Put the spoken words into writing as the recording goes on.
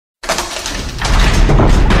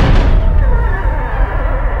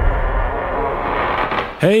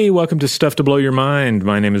Hey, welcome to Stuff to Blow Your Mind.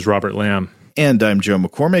 My name is Robert Lamb. And I'm Joe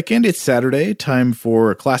McCormick, and it's Saturday, time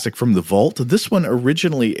for a classic from the vault. This one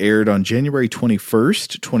originally aired on January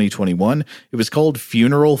 21st, 2021. It was called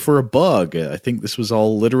Funeral for a Bug. I think this was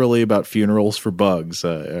all literally about funerals for bugs.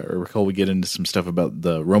 I recall we get into some stuff about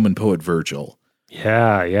the Roman poet Virgil.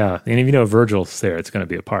 Yeah. And if you know Virgil's there, it's going to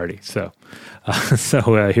be a party. So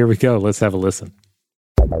here we go. Let's have a listen.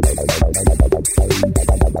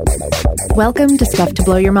 Welcome to Stuff to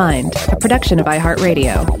Blow Your Mind, a production of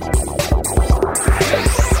iHeartRadio.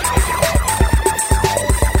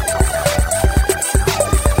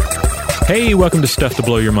 Hey, welcome to Stuff to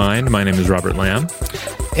Blow Your Mind. My name is Robert Lamb.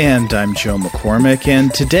 And I'm Joe McCormick,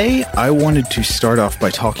 and today I wanted to start off by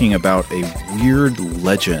talking about a weird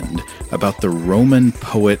legend about the Roman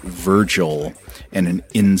poet Virgil and an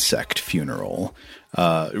insect funeral.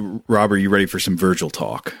 Rob, are you ready for some Virgil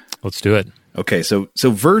talk? Let's do it. Okay, so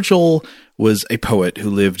Virgil was a poet who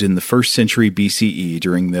lived in the 1st century BCE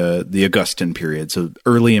during the Augustan period, so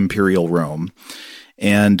early imperial Rome.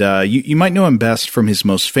 And you might know him best from his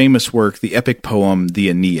most famous work, the epic poem The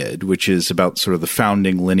Aeneid, which is about sort of the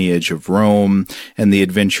founding lineage of Rome and the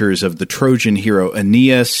adventures of the Trojan hero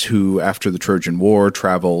Aeneas, who, after the Trojan War,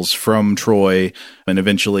 travels from Troy and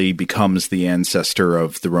eventually becomes the ancestor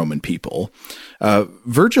of the Roman people.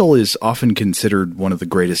 Virgil is often considered one of the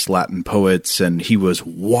greatest Latin poets, and he was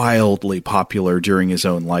wildly popular during his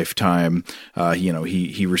own lifetime.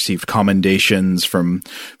 He received commendations from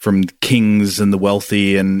kings and the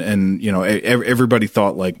wealthy, and everybody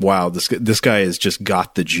thought like, wow, this guy has just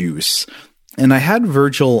got the juice. And I had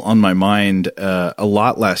Virgil on my mind a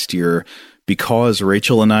lot last year because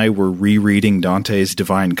Rachel and I were rereading Dante's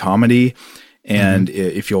Divine Comedy. And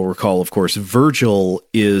if you'll recall, of course, Virgil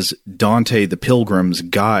is Dante the Pilgrim's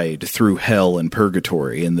guide through hell and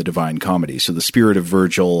purgatory in the Divine Comedy. So the spirit of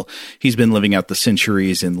Virgil, he's been living out the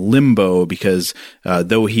centuries in limbo because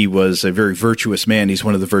though he was a very virtuous man, he's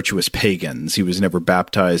one of the virtuous pagans. He was never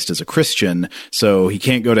baptized as a Christian, so he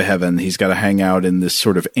can't go to heaven. He's got to hang out in this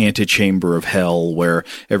sort of antechamber of hell where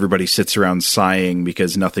everybody sits around sighing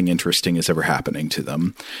because nothing interesting is ever happening to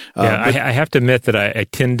them. I have to admit that I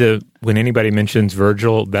tend to, when anybody mentions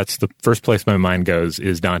Virgil, that's the first place my mind goes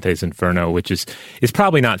is Dante's Inferno, which is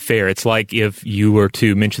probably not fair. It's like if you were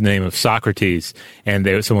to mention the name of Socrates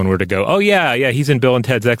and someone were to go, oh, yeah, he's in Bill and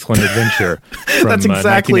Ted's Excellent Adventure from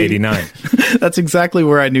 1989. That's exactly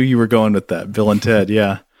where I knew you were going with that, Bill and Ted,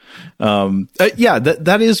 yeah.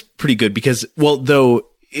 That is pretty good because, well, though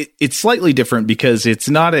it's slightly different because he's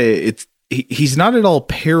not at all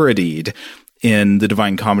parodied in the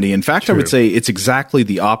Divine Comedy. In fact, True. I would say it's exactly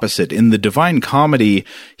the opposite. In the Divine Comedy,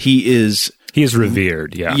 he is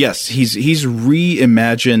revered, yeah. Yes, he's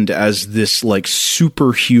reimagined as this like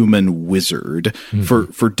superhuman wizard.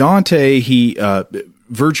 Mm-hmm. For Dante,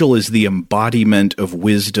 Virgil is the embodiment of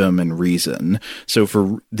wisdom and reason. So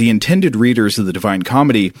for the intended readers of the Divine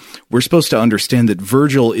Comedy, we're supposed to understand that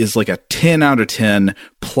Virgil is like a 10 out of 10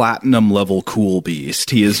 platinum level cool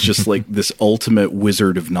beast. He is just like this ultimate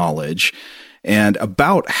wizard of knowledge. And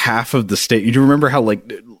about half of the state, you remember how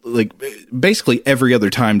like basically every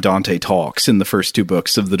other time Dante talks in the first two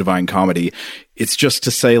books of the Divine Comedy, it's just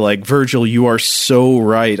to say like, Virgil, you are so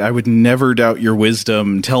right. I would never doubt your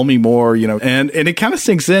wisdom. Tell me more, and it kind of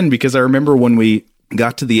sinks in because I remember when we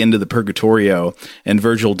got to the end of the Purgatorio and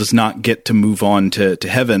Virgil does not get to move on to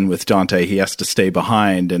heaven with Dante. He has to stay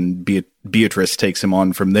behind and Beatrice takes him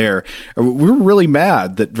on from there. We were really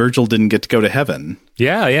mad that Virgil didn't get to go to heaven.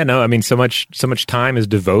 Yeah, no. I mean, so much time is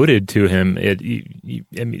devoted to him.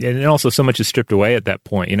 And also so much is stripped away at that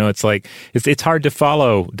point. It's like it's hard to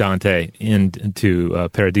follow Dante into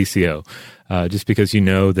Paradiso, just because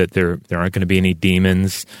that there aren't going to be any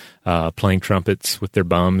demons playing trumpets with their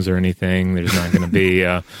bums or anything. There's not going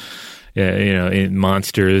to be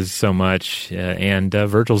monsters so much, and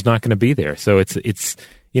Virgil's not going to be there. So it's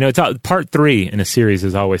part 3 in a series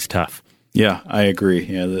is always tough. Yeah, I agree.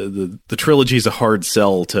 Yeah, the trilogy is a hard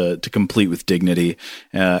sell to complete with dignity,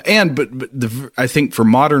 but I think for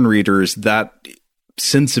modern readers that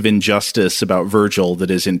sense of injustice about Virgil that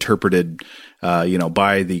is interpreted,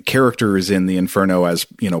 by the characters in the Inferno as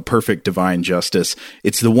perfect divine justice.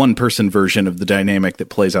 It's the one person version of the dynamic that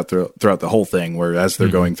plays out throughout the whole thing. Where as they're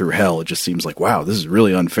going through hell, it just seems like, wow, this is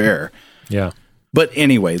really unfair. Yeah. But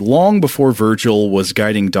anyway, long before Virgil was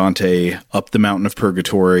guiding Dante up the mountain of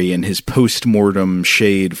purgatory in his post-mortem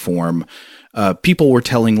shade form, people were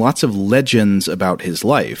telling lots of legends about his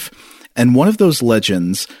life. And one of those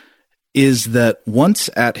legends is that once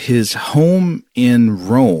at his home in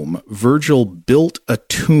Rome, Virgil built a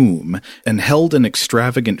tomb and held an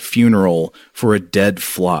extravagant funeral for a dead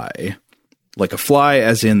fly. like a fly,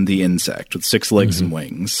 as in the insect with 6 legs and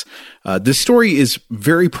wings. This story is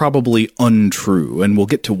very probably untrue, and we'll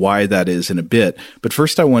get to why that is in a bit. But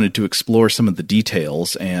first, I wanted to explore some of the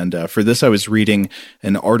details, and for this, I was reading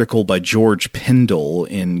an article by George Pendle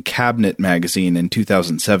in Cabinet magazine in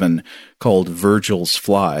 2007 called Virgil's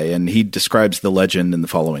Fly, and he describes the legend in the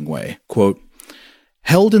following way, quote,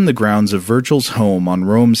 "Held in the grounds of Virgil's home on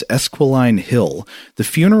Rome's Esquiline Hill, the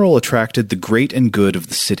funeral attracted the great and good of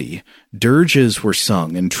the city. Dirges were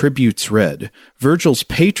sung and tributes read. Virgil's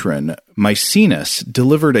patron, Maecenas,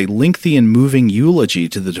 delivered a lengthy and moving eulogy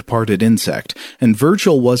to the departed insect, and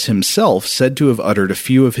Virgil was himself said to have uttered a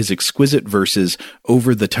few of his exquisite verses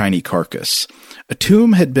over the tiny carcass. A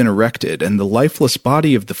tomb had been erected, and the lifeless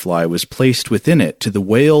body of the fly was placed within it to the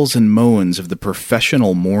wails and moans of the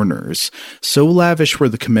professional mourners. So lavish were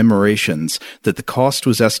the commemorations that the cost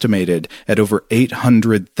was estimated at over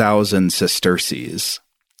 800,000 sesterces."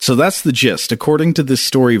 So that's the gist. According to this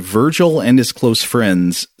story, Virgil and his close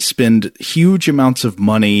friends spend huge amounts of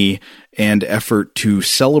money and effort to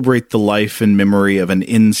celebrate the life and memory of an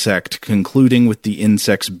insect, concluding with the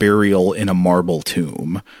insect's burial in a marble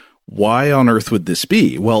tomb. Why on earth would this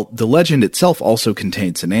be? Well, the legend itself also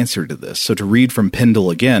contains an answer to this. So to read from Pendle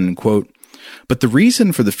again, quote, "But the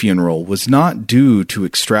reason for the funeral was not due to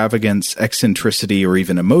extravagance, eccentricity, or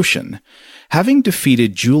even emotion. Having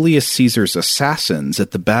defeated Julius Caesar's assassins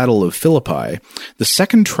at the Battle of Philippi, the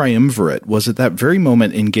second triumvirate was at that very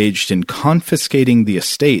moment engaged in confiscating the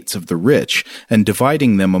estates of the rich and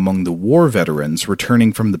dividing them among the war veterans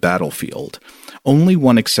returning from the battlefield. Only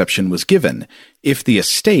one exception was given. If the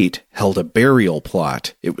estate held a burial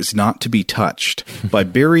plot, it was not to be touched. By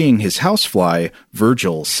burying his housefly,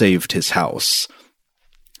 Virgil saved his house."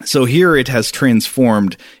 So here it has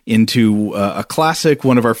transformed into a classic,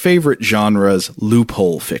 one of our favorite genres,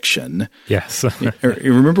 loophole fiction. Yes. You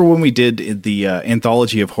remember when we did the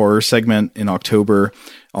Anthology of Horror segment in October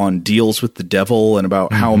on Deals with the Devil, and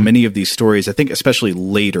about how many of these stories, I think especially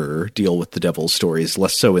later Deal with the Devil stories,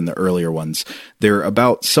 less so in the earlier ones, they're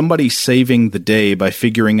about somebody saving the day by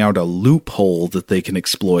figuring out a loophole that they can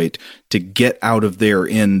exploit to get out of their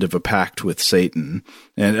end of a pact with Satan.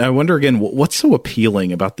 And I wonder again, what's so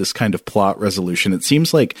appealing about this kind of plot resolution? It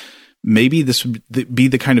seems like maybe this would be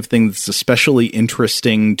the kind of thing that's especially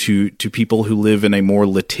interesting to people who live in a more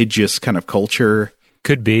litigious kind of culture.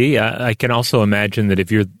 Could be. I can also imagine that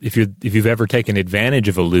if you've ever taken advantage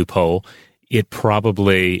of a loophole, it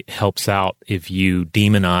probably helps out if you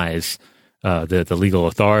demonize the legal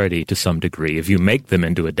authority to some degree, if you make them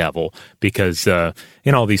into a devil, because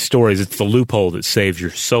in all these stories, it's the loophole that saves your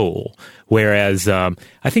soul. Whereas I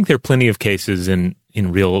think there are plenty of cases in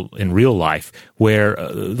real life where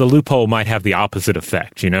the loophole might have the opposite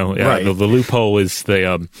effect. You know, right. The loophole is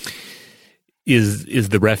the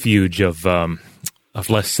refuge of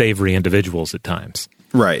less savory individuals at times.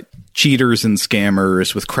 Right. Cheaters and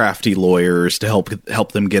scammers with crafty lawyers to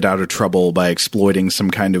help them get out of trouble by exploiting some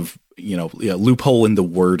kind of, loophole in the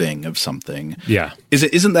wording of something. Yeah.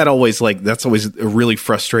 Isn't that always that's always a really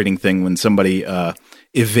frustrating thing when somebody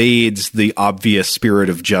evades the obvious spirit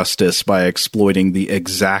of justice by exploiting the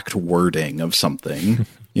exact wording of something?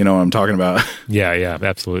 You know what I'm talking about? Yeah,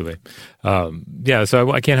 absolutely.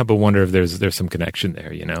 So I can't help but wonder if there's some connection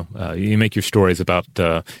there, you know? You make your stories about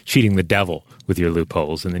cheating the devil with your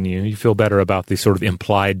loopholes, and then you feel better about the sort of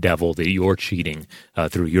implied devil that you're cheating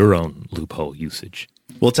through your own loophole usage.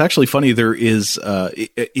 Well, it's actually funny. There is,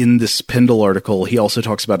 in this Pendle article, he also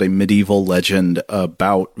talks about a medieval legend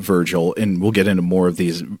about Virgil, and we'll get into more of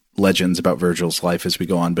these legends about Virgil's life as we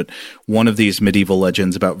go on, but one of these medieval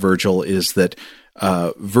legends about Virgil is that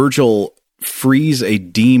Virgil frees a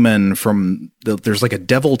demon from there's like a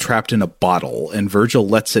devil trapped in a bottle, and Virgil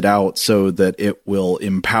lets it out so that it will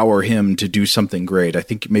empower him to do something great. I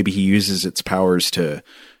think maybe he uses its powers to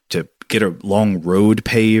get a long road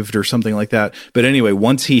paved or something like that. But anyway,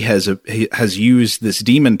 once he has used this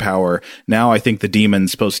demon power, now I think the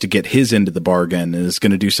demon's supposed to get his into the bargain and is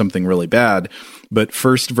going to do something really bad. But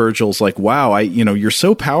first Virgil's like, wow, you're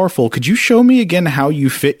so powerful. Could you show me again how you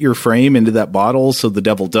fit your frame into that bottle? So the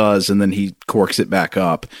devil does, and then he corks it back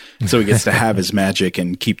up. So he gets to have his magic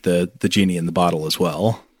and keep the genie in the bottle as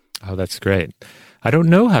well. Oh, that's great. I don't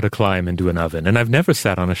know how to climb into an oven, and I've never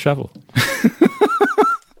sat on a shovel.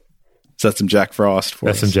 So that's some Jack Frost for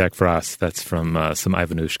us. That's some Jack Frost. That's from some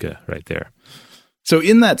Ivanushka right there. So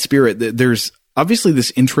in that spirit, there's obviously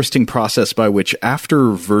this interesting process by which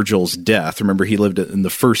after Virgil's death, remember he lived in the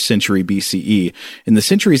 1st century BCE, in the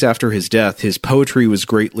centuries after his death, his poetry was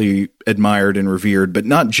greatly admired and revered, but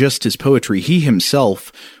not just his poetry. He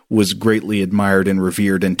himself was greatly admired and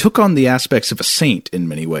revered and took on the aspects of a saint in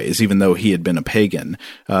many ways, even though he had been a pagan.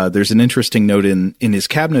 There's an interesting note in his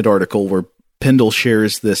cabinet article where Pendle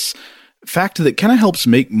shares this fact that kind of helps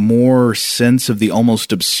make more sense of the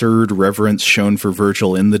almost absurd reverence shown for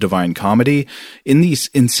Virgil in the Divine Comedy.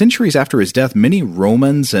 In centuries after his death, many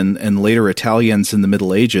Romans and later Italians in the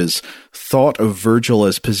Middle Ages thought of Virgil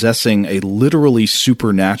as possessing a literally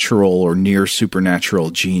supernatural or near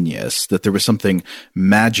supernatural genius, that there was something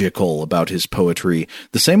magical about his poetry,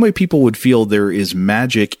 the same way people would feel there is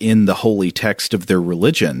magic in the holy text of their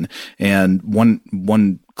religion. And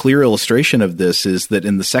one clear illustration of this is that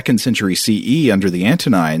in the 2nd century CE, under the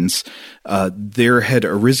Antonines, there had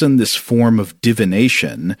arisen this form of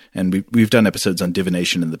divination, and we've done episodes on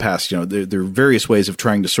divination in the past. There are various ways of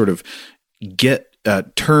trying to sort of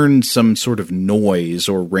turn some sort of noise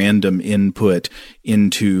or random input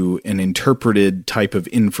into an interpreted type of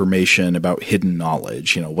information about hidden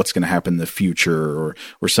knowledge. What's going to happen in the future,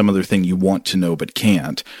 or some other thing you want to know but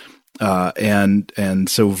can't. And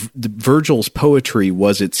so Virgil's poetry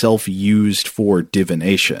was itself used for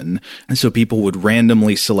divination. And so people would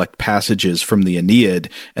randomly select passages from the Aeneid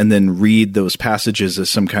and then read those passages as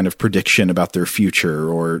some kind of prediction about their future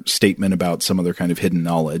or statement about some other kind of hidden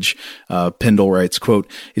knowledge. Pendle writes, quote,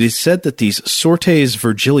 "It is said that these sortes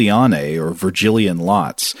Virgilianae, or Virgilian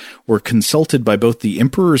lots, were consulted by both the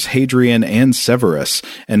emperors Hadrian and Severus,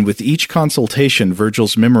 and with each consultation,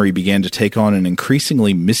 Virgil's memory began to take on an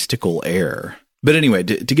increasingly mystical air." But anyway,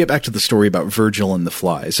 to get back to the story about Virgil and the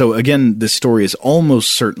fly. So again, this story is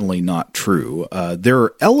almost certainly not true. There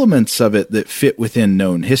are elements of it that fit within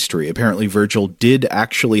known history. Apparently, Virgil did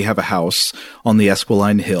actually have a house on the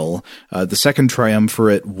Esquiline Hill. The second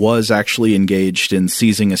triumvirate was actually engaged in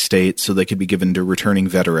seizing estates so they could be given to returning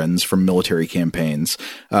veterans from military campaigns.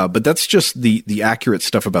 But that's just the accurate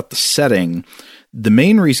stuff about the setting. The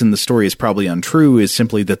main reason the story is probably untrue is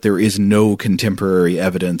simply that there is no contemporary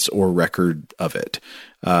evidence or record of it.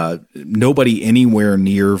 Nobody anywhere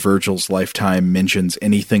near Virgil's lifetime mentions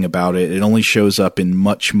anything about it. It only shows up in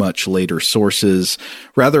much, much later sources.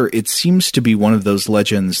 Rather, it seems to be one of those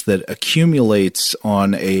legends that accumulates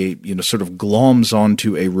on sort of gloms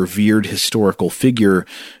onto a revered historical figure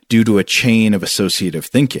due to a chain of associative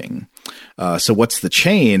thinking. So what's the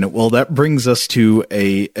chain? Well, that brings us to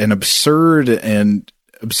an absurd and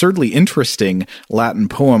absurdly interesting Latin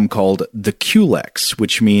poem called the Culex,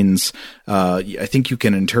 which means, I think you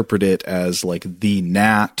can interpret it as like the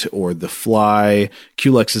gnat or the fly.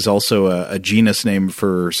 Culex is also a genus name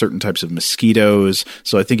for certain types of mosquitoes,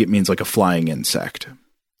 so I think it means like a flying insect.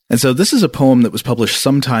 And so this is a poem that was published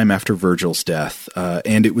sometime after Virgil's death,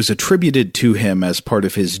 and it was attributed to him as part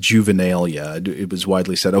of his Juvenilia. It was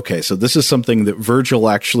widely said, okay, so this is something that Virgil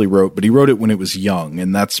actually wrote, but he wrote it when it was young,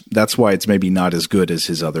 and that's why it's maybe not as good as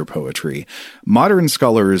his other poetry. Modern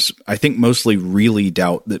scholars, I think, mostly really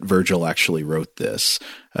doubt that Virgil actually wrote this.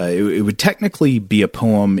 It would technically be a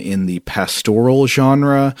poem in the pastoral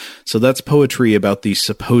genre, so that's poetry about the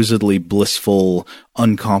supposedly blissful,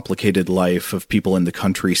 uncomplicated life of people in the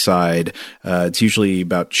countryside. It's usually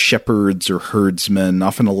about shepherds or herdsmen,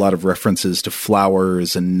 often a lot of references to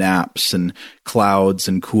flowers and naps and clouds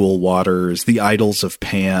and cool waters, the idols of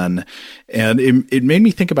Pan. And it made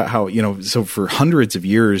me think about how, so for hundreds of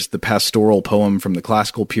years, the pastoral poem from the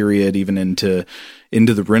classical period, even into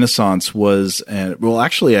the Renaissance was,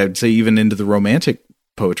 actually, I'd say even into the Romantic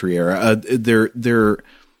poetry era, there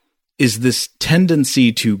is this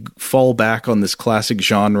tendency to fall back on this classic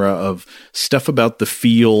genre of stuff about the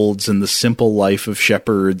fields and the simple life of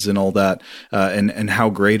shepherds and all that, and how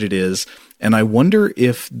great it is. And I wonder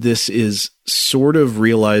if this is sort of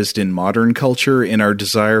realized in modern culture in our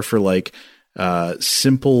desire for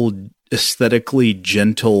simple, aesthetically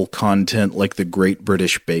gentle content like the Great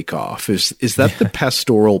British Bake Off. Is that the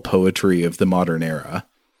pastoral poetry of the modern era?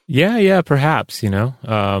 Yeah, perhaps,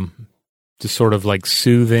 just sort of like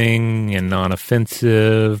soothing and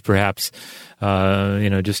non-offensive, perhaps,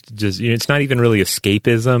 just it's not even really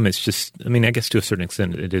escapism. It's just, I guess to a certain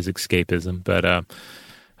extent it is escapism, but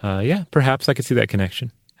perhaps I could see that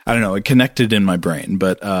connection. I don't know, it connected in my brain,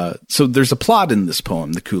 but so there's a plot in this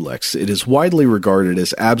poem, the Culex. It is widely regarded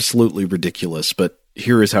as absolutely ridiculous, but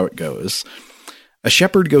here is how it goes. A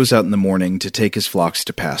shepherd goes out in the morning to take his flocks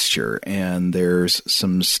to pasture, and there's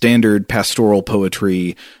some standard pastoral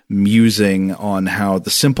poetry musing on how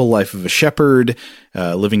the simple life of a shepherd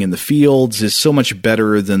living in the fields is so much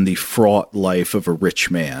better than the fraught life of a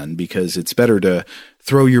rich man, because it's better to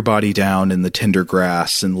throw your body down in the tender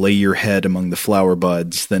grass and lay your head among the flower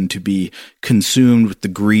buds than to be consumed with the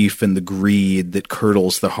grief and the greed that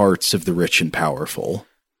curdles the hearts of the rich and powerful.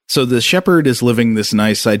 So the shepherd is living this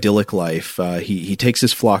nice, idyllic life. He takes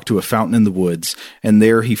his flock to a fountain in the woods, and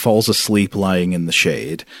there he falls asleep lying in the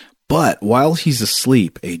shade. But while he's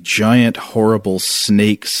asleep, a giant, horrible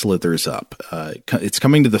snake slithers up. It's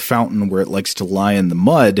coming to the fountain where it likes to lie in the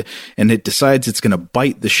mud, and it decides it's going to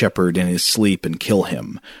bite the shepherd in his sleep and kill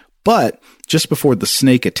him. But just before the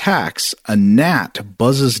snake attacks, a gnat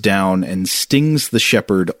buzzes down and stings the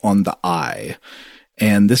shepherd on the eye.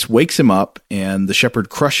 And this wakes him up, and the shepherd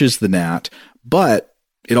crushes the gnat, but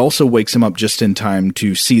it also wakes him up just in time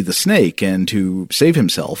to see the snake and to save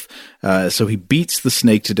himself. So he beats the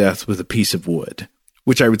snake to death with a piece of wood,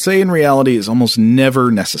 which I would say in reality is almost never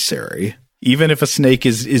necessary. Even if a snake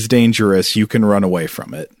is dangerous, you can run away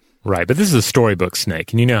from it. Right, but this is a storybook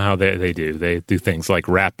snake, and you know how they do. They do things like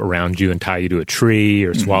wrap around you and tie you to a tree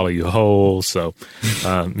or swallow you whole. So,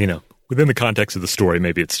 within the context of the story,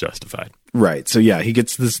 maybe it's justified. Right. So yeah, he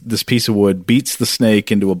gets this piece of wood, beats the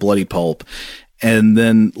snake into a bloody pulp, and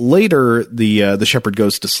then later the shepherd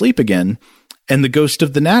goes to sleep again, and the ghost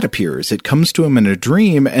of the gnat appears. It comes to him in a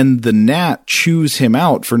dream, and the gnat chews him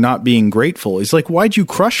out for not being grateful. He's like, "Why'd you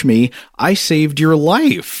crush me? I saved your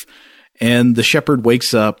life." And the shepherd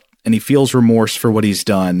wakes up, and he feels remorse for what he's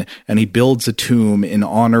done, and he builds a tomb in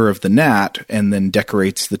honor of the gnat, and then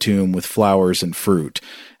decorates the tomb with flowers and fruit.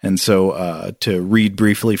 And so to read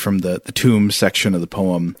briefly from the tomb section of the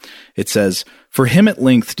poem, it says, "For him at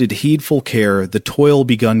length did heedful care the toil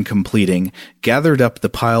begun completing, gathered up the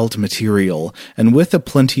piled material, and with a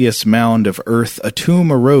plenteous mound of earth a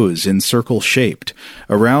tomb arose in circle shaped.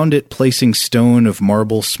 Around it placing stone of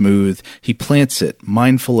marble smooth, he plants it,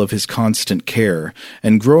 mindful of his constant care,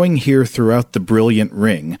 and growing here throughout the brilliant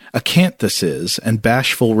ring, acanthus is, and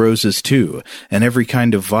bashful roses too, and every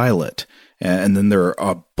kind of violet." And then there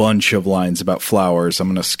are a bunch of lines about flowers. I'm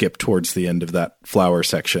going to skip towards the end of that flower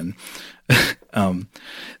section.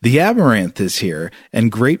 The amaranth is here,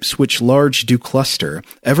 and grapes which large do cluster,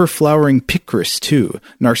 ever-flowering picris too.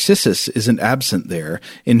 Narcissus isn't absent there,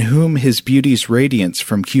 in whom his beauty's radiance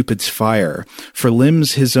from Cupid's fire, for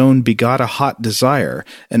limbs his own begot a hot desire,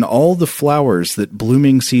 and all the flowers that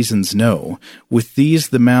blooming seasons know. With these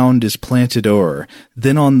the mound is planted o'er,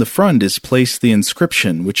 then on the front is placed the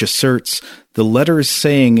inscription which asserts, the letters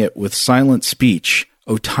saying it with silent speech,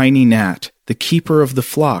 O tiny gnat, the keeper of the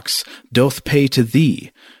flocks, doth pay to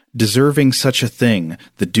thee, deserving such a thing,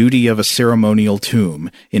 the duty of a ceremonial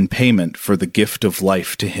tomb, in payment for the gift of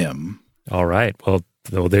life to him. All right. Well,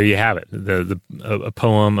 there you have it. A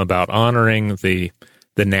poem about honoring the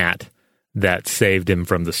gnat that saved him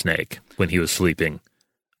from the snake when he was sleeping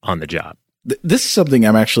on the job. This is something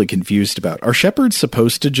I'm actually confused about. Are shepherds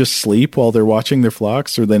supposed to just sleep while they're watching their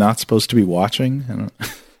flocks? Or are they not supposed to be watching?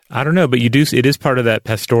 I don't know, but it is part of that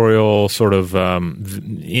pastoral sort of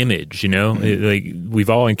image, you know? Like we've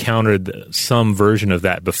all encountered some version of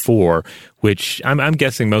that before, which I'm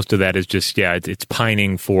guessing most of that is just, it's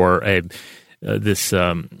pining for this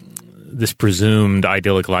presumed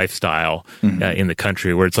idyllic lifestyle in the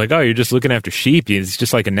country where it's like, oh, you're just looking after sheep. It's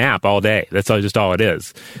just like a nap all day. That's just all it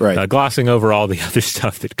is. Right. Glossing over all the other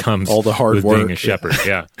stuff that comes all the hard with work. Being a shepherd.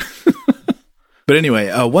 Yeah. But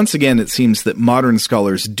anyway, once again, it seems that modern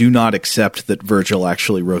scholars do not accept that Virgil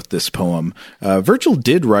actually wrote this poem. Virgil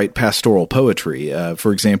did write pastoral poetry.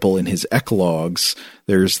 For example, in his Eclogues,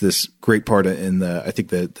 there's this great part in the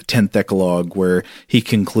 10th Eclogue where he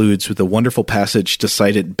concludes with a wonderful passage to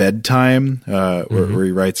cite at bedtime, where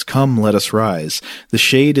he writes, "Come, let us rise. The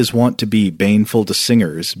shade is wont to be baneful to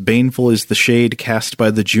singers. Baneful is the shade cast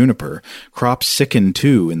by the juniper. Crops sicken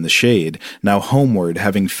too in the shade. Now homeward,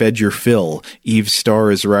 having fed your fill, Eve's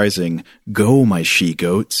star is rising. Go, my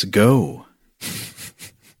she-goats, go."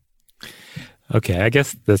 Okay, I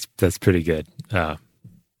guess that's pretty good.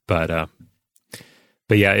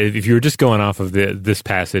 But yeah, if you were just going off of this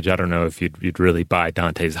passage, I don't know if you'd really buy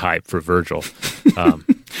Dante's hype for Virgil.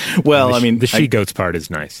 Well, the she-goats part is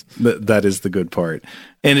nice. That is the good part.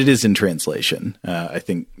 And it is in translation. I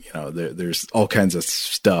think, there's all kinds of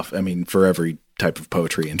stuff. I mean, for every type of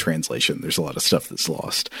poetry in translation. There's a lot of stuff that's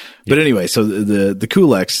lost. But anyway, so the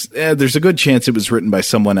Culex, there's a good chance it was written by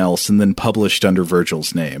someone else and then published under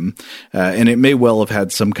Virgil's name. And it may well have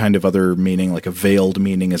had some kind of other meaning, like a veiled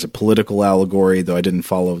meaning as a political allegory, though I didn't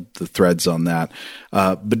follow the threads on that.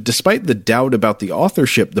 But despite the doubt about the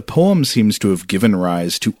authorship, the poem seems to have given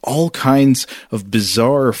rise to all kinds of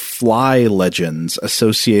bizarre fly legends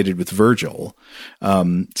associated with Virgil.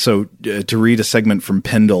 So to read a segment from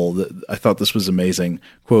Pendle, I thought this was amazing.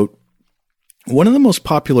 Quote, one of the most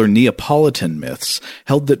popular Neapolitan myths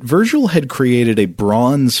held that Virgil had created a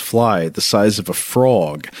bronze fly the size of a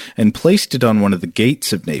frog and placed it on one of the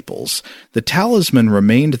gates of Naples. The talisman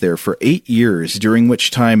remained there for 8 years, during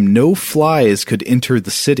which time no flies could enter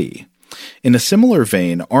the city. In a similar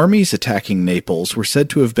vein, armies attacking Naples were said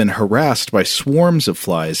to have been harassed by swarms of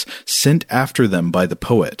flies sent after them by the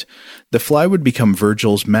poet. The fly would become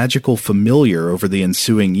Virgil's magical familiar over the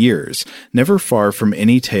ensuing years, never far from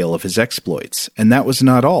any tale of his exploits. And that was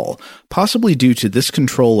not all. Possibly due to this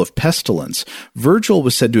control of pestilence, Virgil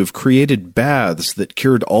was said to have created baths that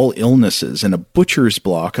cured all illnesses and a butcher's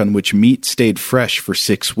block on which meat stayed fresh for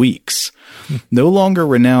 6 weeks. No longer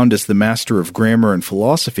renowned as the master of grammar and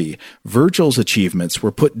philosophy, Virgil's achievements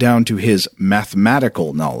were put down to his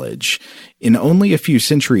mathematical knowledge. In only a few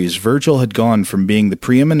centuries, Virgil had gone from being the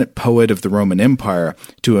preeminent poet of the Roman Empire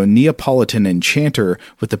to a Neapolitan enchanter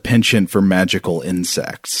with a penchant for magical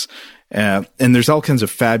insects. And there's all kinds of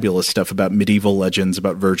fabulous stuff about medieval legends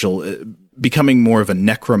about Virgil becoming more of a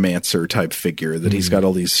necromancer type figure, that he's got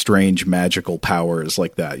all these strange magical powers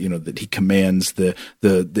like that, you know, that he commands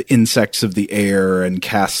the insects of the air and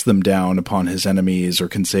casts them down upon his enemies or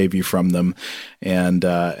can save you from them. And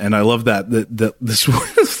I love that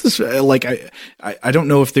this like, I don't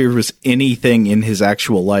know if there was anything in his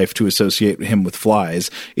actual life to associate him with flies.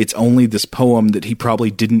 It's only this poem that he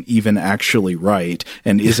probably didn't even actually write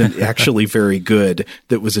and isn't actually very good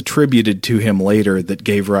that was attributed to him later that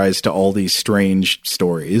gave rise to all these strange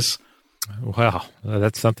stories. Wow,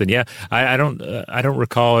 that's something. Yeah, I don't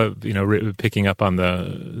recall picking up on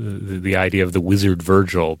the idea of the wizard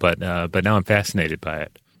Virgil, but now I'm fascinated by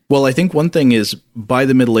it. Well, I think one thing is, by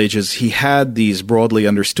the Middle Ages, he had these broadly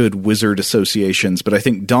understood wizard associations, but I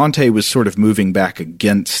think Dante was sort of moving back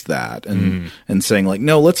against that and saying, like,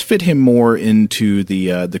 no, let's fit him more into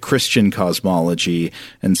the Christian cosmology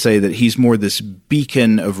and say that he's more this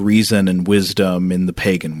beacon of reason and wisdom in the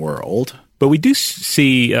pagan world. But we do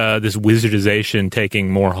see this wizardization taking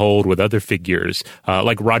more hold with other figures,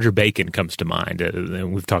 like Roger Bacon comes to mind.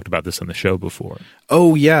 And we've talked about this on the show before.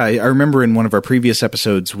 Oh, yeah. I remember in one of our previous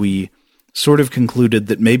episodes, we sort of concluded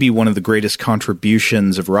that maybe one of the greatest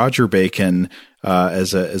contributions of Roger Bacon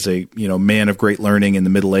as a man of great learning in the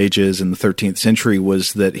Middle Ages in the 13th century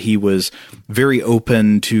was that he was very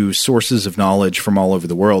open to sources of knowledge from all over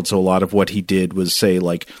the world. So a lot of what he did was say,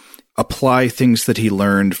 like, apply things that he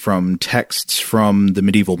learned from texts from the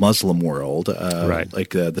medieval Muslim world, right.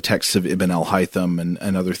 Like the texts of Ibn al-Haytham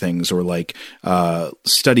and other things, or like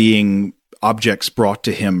studying objects brought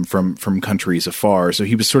to him from countries afar. So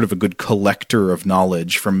he was sort of a good collector of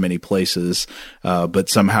knowledge from many places, but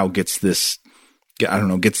somehow gets this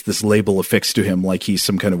label affixed to him like he's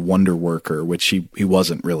some kind of wonder worker, which he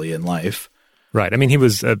wasn't really in life. Right. I mean, he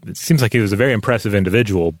was. It seems like he was a very impressive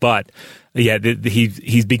individual, but yeah, he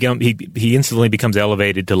instantly becomes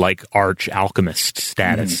elevated to like arch alchemist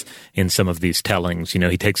status in some of these tellings. You know,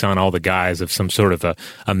 he takes on all the guise of some sort of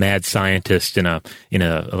a mad scientist in a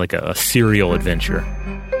serial adventure.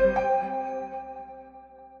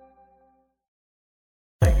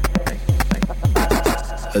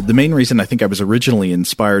 The main reason I think I was originally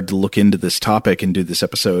inspired to look into this topic and do this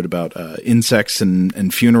episode about insects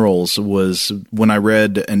and funerals was when I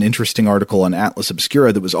read an interesting article on Atlas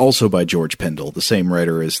Obscura that was also by George Pendle, the same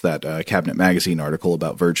writer as that Cabinet Magazine article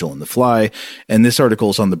about Virgil and the Fly. And this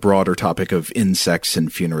article is on the broader topic of insects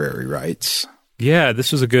and funerary rites. Yeah,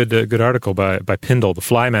 this was a good article by Pendle, the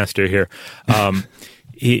Fly Master here.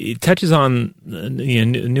 He touches on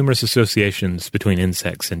numerous associations between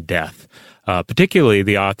insects and death. Particularly,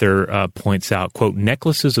 the author points out, quote,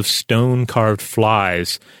 necklaces of stone-carved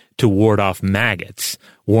flies to ward off maggots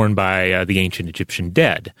worn by the ancient Egyptian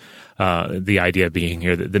dead. The idea being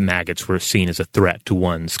here that the maggots were seen as a threat to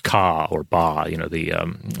one's ka or ba,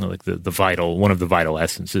 the vital, one of the vital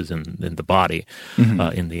essences in the body,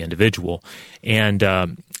 in the individual. And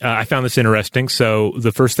I found this interesting. So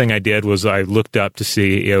the first thing I did was I looked up to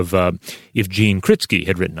see if Gene Kritsky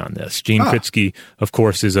had written on this. Gene Kritsky, of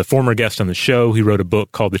course, is a former guest on the show. He wrote a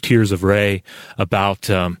book called The Tears of Re about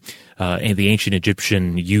the ancient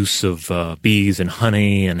Egyptian use of bees and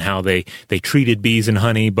honey, and how they treated bees and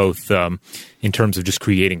honey, both in terms of just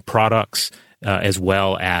creating products as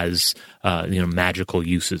well as magical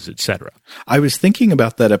uses, etc. I was thinking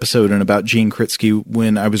about that episode and about Gene Kritsky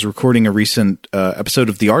when I was recording a recent episode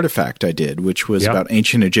of The Artifact I did, which was about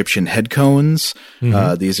ancient Egyptian head cones.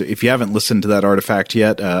 These, if you haven't listened to that artifact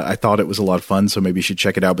yet, I thought it was a lot of fun, so maybe you should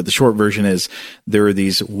check it out. But the short version is there are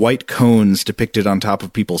these white cones depicted on top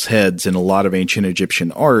of people's heads in a lot of ancient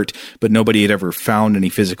Egyptian art, but nobody had ever found any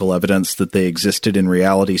physical evidence that they existed in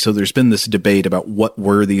reality. So there's been this debate about what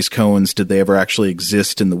were these cones? Did they ever actually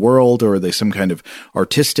exist in the world, or are they some kind of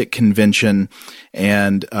artistic convention?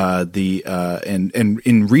 And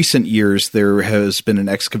in recent years, there has been an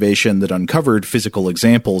excavation that uncovered physical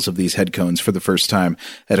examples of these head cones for the first time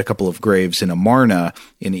at a couple of graves in Amarna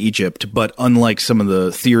in Egypt. But unlike some of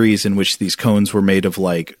the theories in which these cones were made of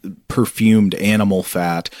like perfumed animal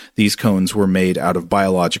fat, these cones were made out of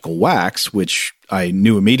biological wax, which I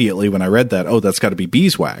knew immediately when I read that, that's got to be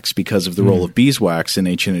beeswax because of the role of beeswax in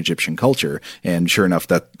ancient Egyptian culture. And sure enough,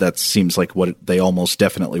 that seems like what they almost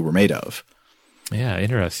definitely were made of. Yeah,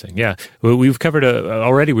 interesting. Yeah, well, we've covered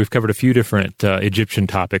a few different Egyptian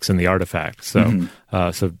topics in the artifact. So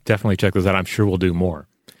so definitely check those out. I'm sure we'll do more.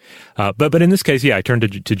 But in this case, I turned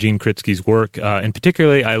to Gene Kritsky's work, and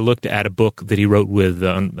particularly I looked at a book that he wrote with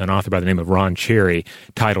an author by the name of Ron Cherry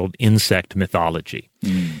titled Insect Mythology.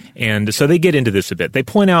 And so they get into this a bit. They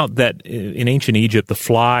point out that in ancient Egypt, the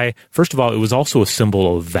fly, first of all, it was also a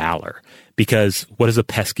symbol of valor. Because what does a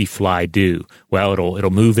pesky fly do? Well, it'll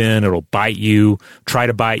move in, it'll bite you, try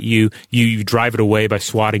to bite you. You drive it away by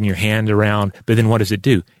swatting your hand around. But then what does it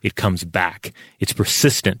do? It comes back. It's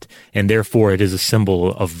persistent, and therefore it is a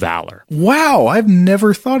symbol of valor. Wow, I've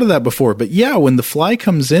never thought of that before. But yeah, when the fly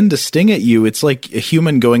comes in to sting at you, it's like a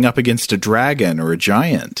human going up against a dragon or a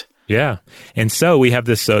giant. Yeah. And so we have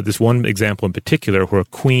this one example in particular where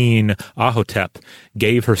Queen Ahotep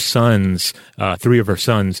gave her sons, three of her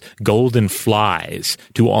sons, golden flies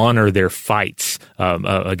to honor their fights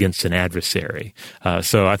against an adversary.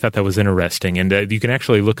 So I thought that was interesting. And you can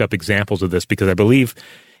actually look up examples of this because I believe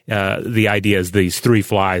the idea is these three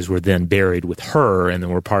flies were then buried with her, and then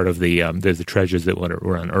were part of the treasures that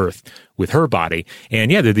were unearthed with her body.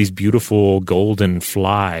 And they're these beautiful golden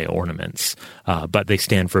fly ornaments, but they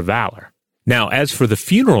stand for valor. Now, as for the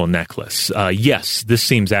funeral necklace, yes, this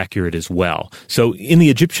seems accurate as well. So in the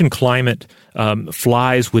Egyptian climate,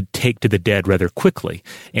 flies would take to the dead rather quickly,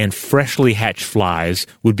 and freshly hatched flies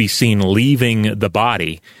would be seen leaving the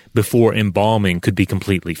body before embalming could be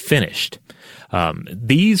completely finished.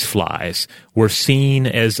 These flies were seen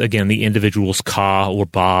as, again, the individual's ka or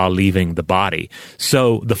ba leaving the body.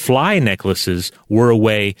 So the fly necklaces were a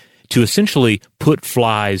way to essentially put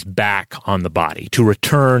flies back on the body, to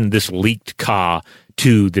return this leaked ka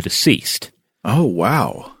to the deceased. Oh,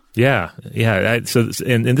 wow. Yeah. So,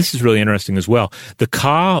 and this is really interesting as well. The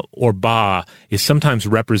ka or ba is sometimes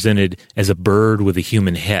represented as a bird with a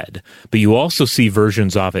human head, but you also see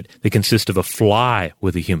versions of it that consist of a fly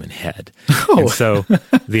with a human head. Oh. And so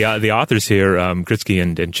the authors here, Kritsky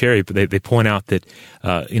and Cherry, they point out that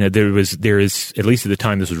there is at least at the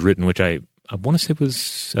time this was written, which I want to say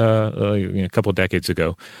was a couple of decades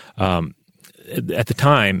ago. At the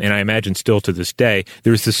time, and I imagine still to this day,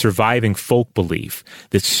 there is this surviving folk belief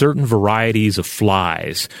that certain varieties of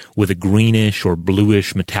flies with a greenish or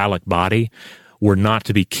bluish metallic body were not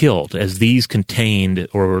to be killed, as these contained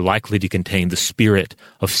or were likely to contain the spirit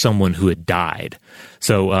of someone who had died.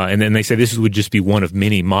 So, and then they say this would just be one of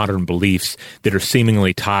many modern beliefs that are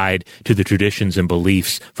seemingly tied to the traditions and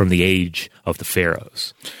beliefs from the age of the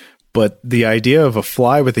pharaohs. But the idea of a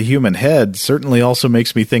fly with a human head certainly also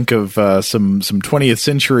makes me think of some 20th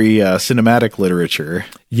century cinematic literature.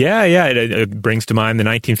 Yeah, it brings to mind the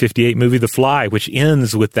 1958 movie The Fly, which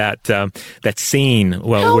ends with that scene,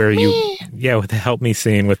 with the help me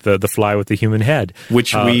scene with the fly with the human head,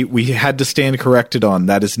 which we had to stand corrected on.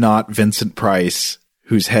 That is not Vincent Price,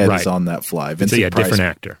 whose head is on that fly. Vincent Price, different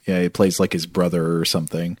actor. Yeah, he plays like his brother or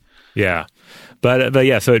something. Yeah. But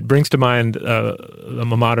so it brings to mind a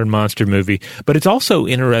modern monster movie. But it's also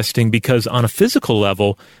interesting because on a physical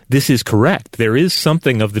level, this is correct. There is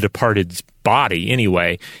something of the departed's body,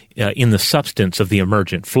 anyway, in the substance of the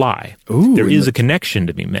emergent fly. Ooh, there is a connection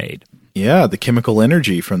to be made. Yeah, the chemical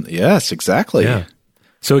energy from... Yes, exactly. Yeah.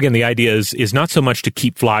 So again, the idea is not so much to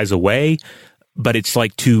keep flies away, but it's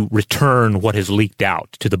like to return what has leaked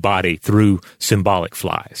out to the body through symbolic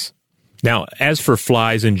flies. Now, as for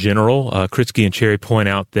flies in general, Kritsky and Cherry point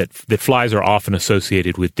out that flies are often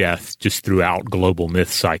associated with death just throughout global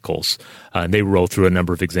myth cycles. And they roll through a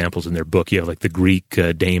number of examples in their book. You have like the Greek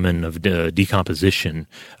daemon of decomposition,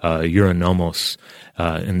 Eurynomos,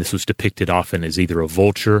 and this was depicted often as either a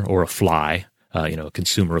vulture or a fly, a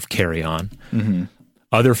consumer of carrion. Mm-hmm.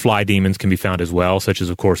 Other fly demons can be found as well, such as,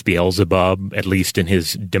 of course, Beelzebub, at least in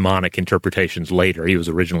his demonic interpretations later. He was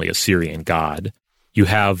originally a Syrian god. You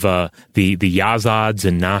have the Yazads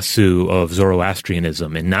and Nasu of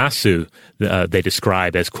Zoroastrianism. And Nasu, they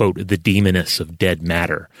describe as, quote, the demoness of dead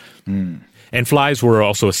matter. Mm. And flies were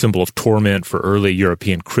also a symbol of torment for early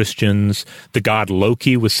European Christians. The god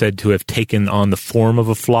Loki was said to have taken on the form of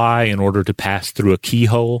a fly in order to pass through a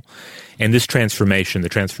keyhole. And this transformation, the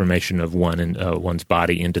transformation of one's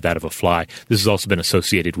body into that of a fly, this has also been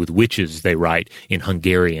associated with witches, they write, in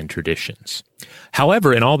Hungarian traditions.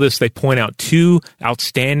 However, in all this, they point out two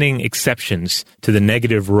outstanding exceptions to the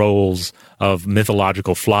negative roles of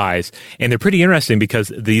mythological flies. And they're pretty interesting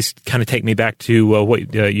because these kind of take me back to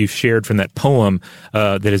what you shared from that poem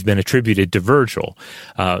that has been attributed to Virgil.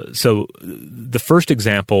 So the first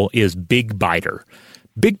example is Big Biter.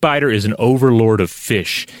 Big Biter is an overlord of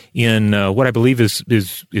fish in what I believe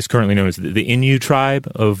is currently known as the Innu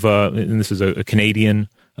tribe of, and this is a Canadian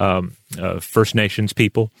First Nations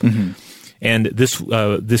people. Mm-hmm. And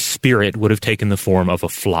this spirit would have taken the form of a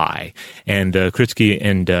fly. And Kritsky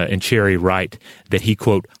and Cherry write that he,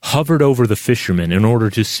 quote, hovered over the fisherman in order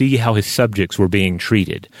to see how his subjects were being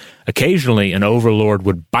treated. Occasionally, an overlord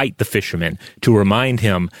would bite the fisherman to remind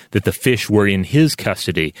him that the fish were in his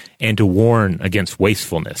custody and to warn against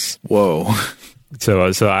wastefulness. Whoa. So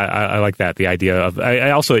I like that, the idea of, I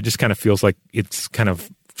also, it just kind of feels like it's kind of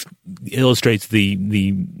illustrates the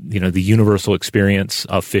universal experience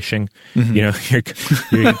of fishing. Mm-hmm.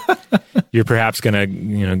 You're perhaps going to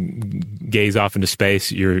gaze off into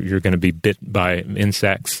space. You're going to be bit by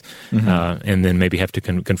insects, mm-hmm. And then maybe have to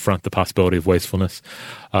confront the possibility of wastefulness.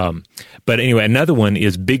 But anyway, another one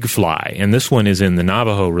is Big Fly, and this one is in the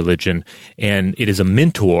Navajo religion, and it is a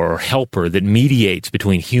mentor or helper that mediates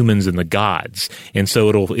between humans and the gods. And so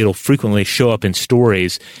it'll frequently show up in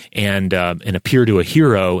stories and appear to a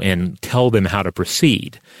hero and tell them how to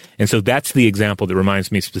proceed. And so that's the example that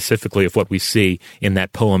reminds me specifically of what we see in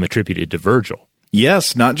that poem attributed to Virgil.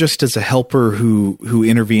 Yes, not just as a helper who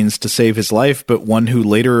intervenes to save his life, but one who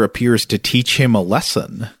later appears to teach him a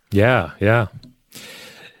lesson. Yeah.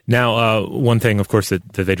 Now, one thing, of course, that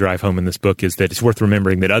they drive home in this book is that it's worth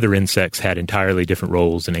remembering that other insects had entirely different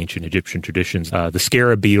roles in ancient Egyptian traditions. The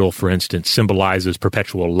scarab beetle, for instance, symbolizes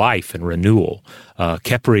perpetual life and renewal.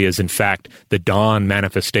 Khepri is, in fact, the dawn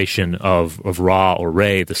manifestation of Ra or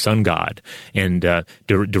Re, the sun god, and this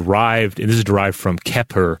is derived from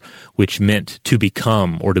Khepr, which meant to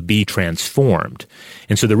become or to be transformed.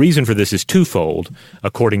 And so the reason for this is twofold,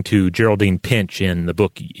 according to Geraldine Pinch in the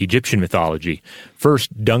book Egyptian Mythology.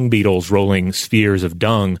 First, dung beetles rolling spheres of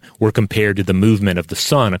dung were compared to the movement of the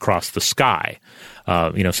sun across the sky.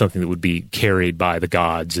 Something that would be carried by the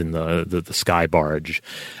gods in the sky barge.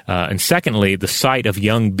 And secondly, the sight of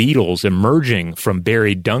young beetles emerging from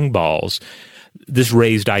buried dung balls, this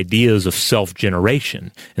raised ideas of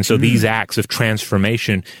self-generation. And so these acts of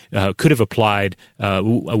transformation would have applied,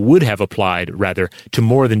 to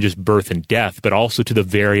more than just birth and death, but also to the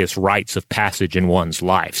various rites of passage in one's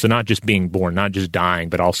life. So not just being born, not just dying,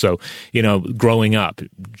 but also, growing up,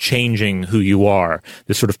 changing who you are,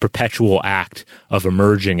 this sort of perpetual act of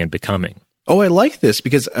emerging and becoming. Oh, I like this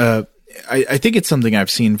because I think it's something I've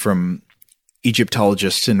seen from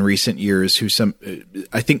Egyptologists in recent years who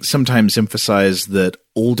I think sometimes emphasize that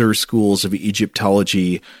older schools of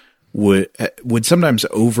Egyptology would sometimes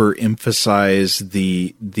overemphasize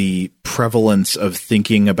the prevalence of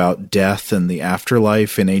thinking about death and the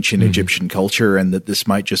afterlife in ancient Egyptian culture, and that this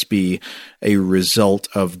might just be a result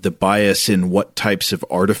of the bias in what types of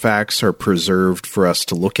artifacts are preserved for us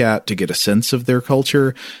to look at to get a sense of their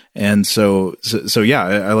culture. And so yeah,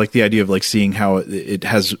 I like the idea of like seeing how it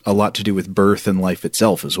has a lot to do with birth and life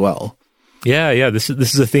itself as well. Yeah. This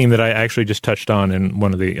is a theme that I actually just touched on in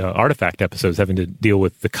one of the Artifact episodes, having to deal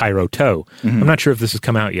with the Cairo toe. Mm-hmm. I'm not sure if this has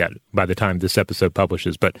come out yet by the time this episode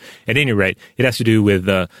publishes, but at any rate, it has to do with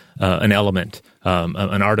an element,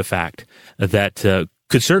 an artifact that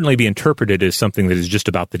could certainly be interpreted as something that is just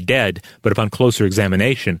about the dead, but upon closer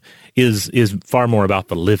examination is far more about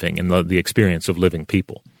the living and the experience of living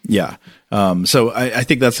people. Yeah. So I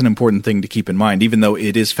think that's an important thing to keep in mind, even though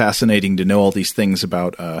it is fascinating to know all these things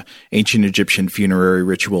about ancient Egyptian funerary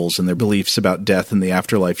rituals and their beliefs about death and the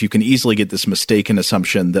afterlife. You can easily get this mistaken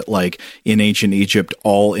assumption that, like, in ancient Egypt,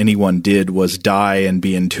 all anyone did was die and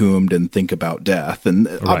be entombed and think about death. And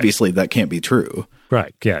obviously that can't be true.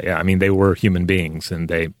 Right. Yeah. I mean, they were human beings, and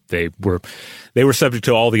they were subject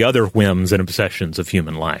to all the other whims and obsessions of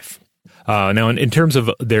human life. Now, in terms of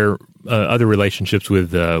their other relationships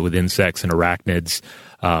with insects and arachnids,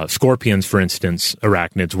 scorpions, for instance,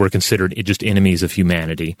 arachnids were considered just enemies of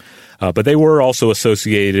humanity, but they were also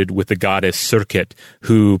associated with the goddess Serket,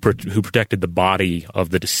 who protected the body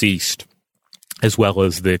of the deceased, as well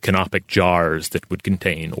as the canopic jars that would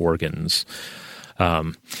contain organs.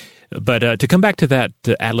 But to come back to that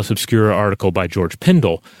Atlas Obscura article by George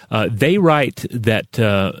Pendle, they write that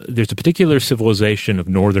there's a particular civilization of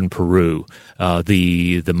northern Peru,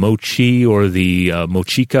 the Mochi or the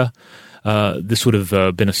Mochica. This would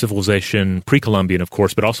have been a civilization pre-Columbian, of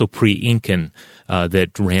course, but also pre-Incan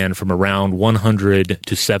that ran from around 100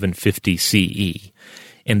 to 750 CE.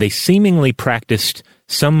 And they seemingly practiced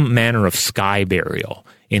some manner of sky burial,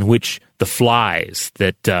 in which the flies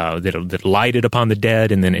that lighted upon the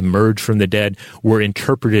dead and then emerged from the dead were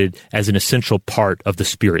interpreted as an essential part of the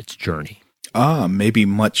spirit's journey. Maybe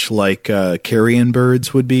much like carrion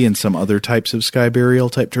birds would be in some other types of sky burial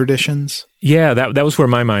type traditions. Yeah, that was where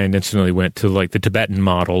my mind instantly went to, like the Tibetan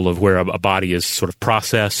model of where a body is sort of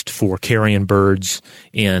processed for carrion birds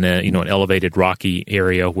in an elevated rocky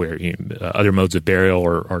area where other modes of burial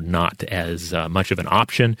are not as much of an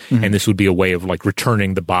option, and this would be a way of like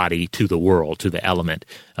returning the body to the world, to the element,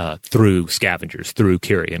 through scavengers, through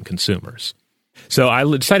carrion consumers. So I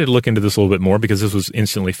decided to look into this a little bit more because this was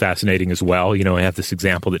instantly fascinating as well. I have this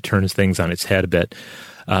example that turns things on its head a bit.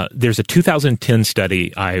 There's a 2010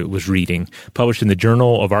 study I was reading, published in the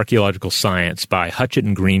Journal of Archaeological Science by Hutchett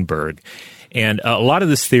and Greenberg. And a lot of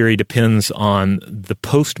this theory depends on the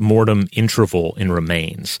post-mortem interval in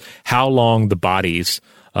remains, how long the bodies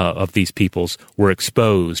of these peoples were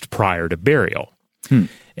exposed prior to burial.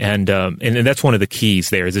 And that's one of the keys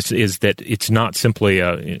there is that it's not simply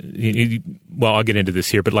I'll get into this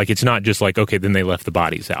here, but like it's not just like, okay, then they left the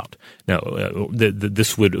bodies out. No,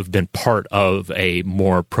 this would have been part of a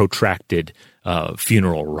more protracted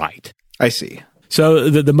funeral rite. I see. So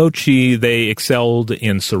the Mochi, they excelled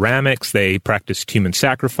in ceramics. They practiced human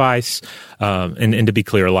sacrifice. And to be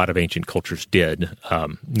clear, a lot of ancient cultures did.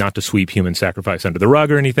 Not to sweep human sacrifice under the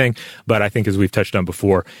rug or anything, but I think as we've touched on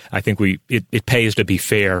before, I think it pays to be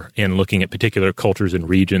fair in looking at particular cultures and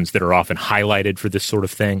regions that are often highlighted for this sort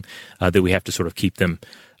of thing, that we have to sort of keep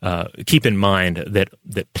in mind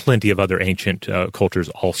that plenty of other ancient cultures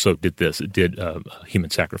also did human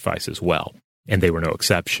sacrifice as well. And they were no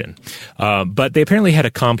exception. But they apparently had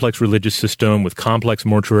a complex religious system with complex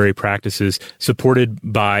mortuary practices supported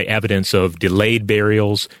by evidence of delayed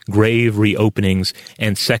burials, grave reopenings,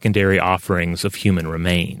 and secondary offerings of human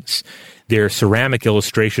remains. Their ceramic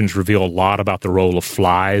illustrations reveal a lot about the role of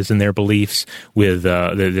flies in their beliefs.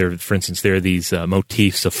 For instance, there are these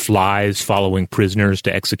motifs of flies following prisoners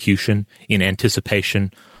to execution in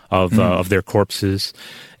anticipation of their corpses,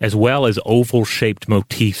 as well as oval-shaped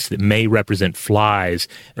motifs that may represent flies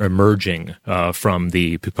emerging from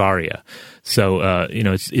the puparia. So,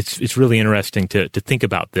 it's really interesting to think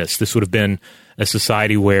about this. This would have been a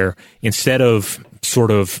society where instead of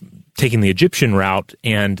sort of taking the Egyptian route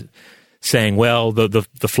and saying, well, the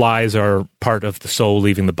flies are part of the soul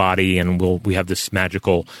leaving the body, and we have this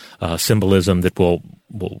magical symbolism that will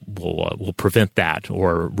prevent that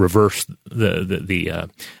or reverse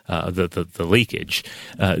the leakage.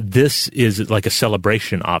 This is like a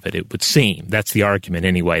celebration of it. It would seem that's the argument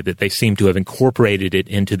anyway, that they seem to have incorporated it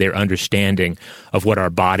into their understanding of what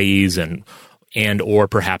our bodies and or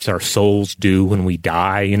perhaps our souls do when we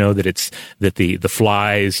die, that the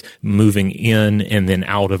flies moving in and then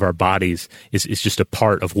out of our bodies is just a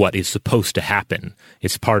part of what is supposed to happen.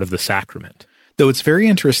 It's part of the sacrament. Though it's very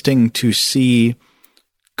interesting to see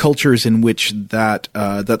cultures in which that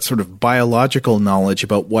sort of biological knowledge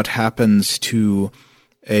about what happens to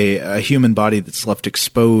a human body that's left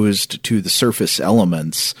exposed to the surface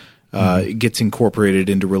elements gets incorporated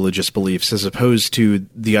into religious beliefs, as opposed to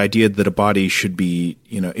the idea that a body should be,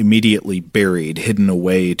 immediately buried, hidden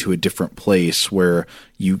away to a different place where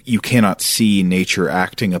you cannot see nature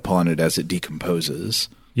acting upon it as it decomposes.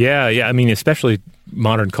 Yeah. I mean, especially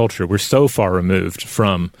modern culture, we're so far removed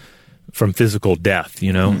from physical death,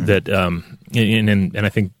 that and I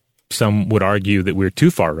think some would argue that we're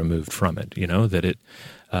too far removed from it, that it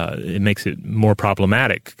makes it more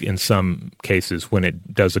problematic in some cases when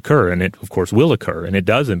it does occur, and it, of course, will occur, and it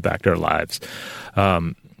does impact our lives.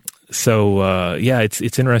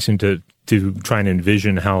 It's interesting to try and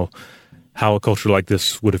envision how a culture like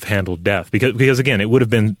this would have handled death. Because again, it would have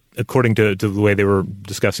been, according to the way they were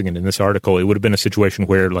discussing it in this article, it would have been a situation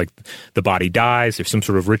where, like, the body dies, there's some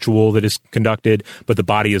sort of ritual that is conducted, but the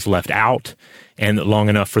body is left out and long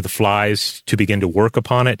enough for the flies to begin to work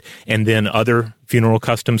upon it, and then other funeral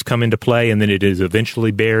customs come into play, and then it is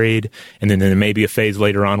eventually buried, and then there may be a phase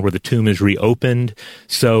later on where the tomb is reopened.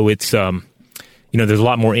 So it's there's a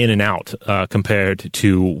lot more in and out compared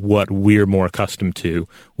to what we're more accustomed to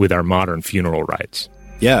with our modern funeral rites.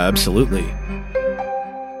 Yeah, absolutely.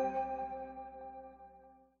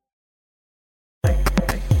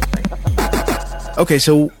 Okay,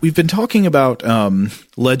 so we've been talking about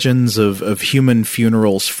legends of human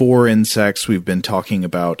funerals for insects. We've been talking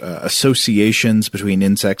about associations between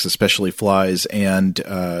insects, especially flies, and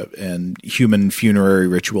human funerary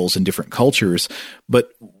rituals in different cultures.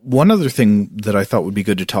 But one other thing that I thought would be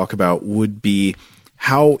good to talk about would be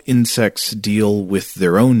how insects deal with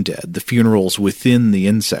their own dead, the funerals within the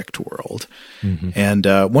insect world. Mm-hmm.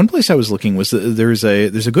 And one place I was looking was there's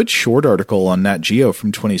a good short article on Nat Geo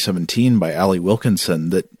from 2017 by Ali Wilkinson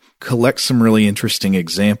that collects some really interesting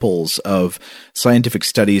examples of scientific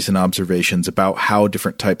studies and observations about how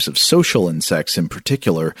different types of social insects in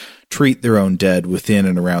particular treat their own dead within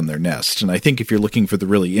and around their nest. And I think if you're looking for the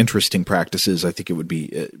really interesting practices, I think it would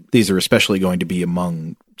be, these are especially going to be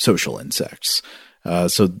among social insects.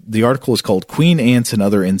 So the article is called "Queen Ants and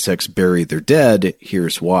Other Insects Bury Their Dead.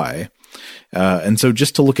 Here's Why." And so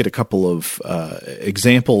just to look at a couple of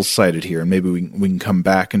examples cited here, and maybe we can come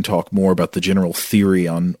back and talk more about the general theory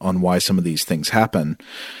on why some of these things happen.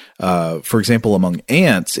 For example, among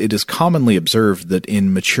ants, it is commonly observed that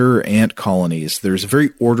in mature ant colonies, there's a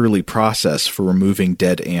very orderly process for removing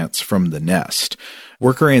dead ants from the nest.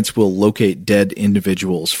 Worker ants will locate dead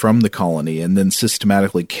individuals from the colony and then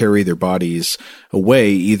systematically carry their bodies away,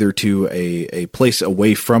 either to a place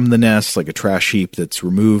away from the nest, like a trash heap that's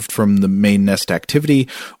removed from the main nest activity,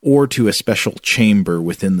 or to a special chamber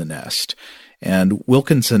within the nest. And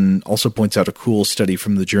Wilkinson also points out a cool study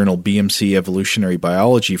from the journal BMC Evolutionary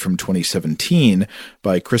Biology from 2017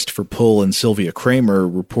 by Christopher Pull and Sylvia Kramer,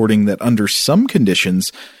 reporting that under some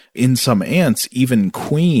conditions, in some ants, even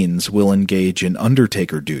queens will engage in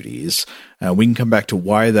undertaker duties. We can come back to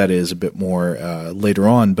why that is a bit more later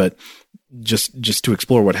on, but just to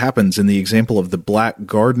explore what happens in the example of the black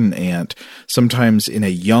garden ant, sometimes in a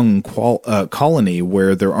young colony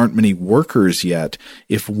where there aren't many workers yet,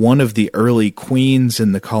 if one of the early queens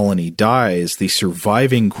in the colony dies, the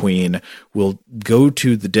surviving queen will go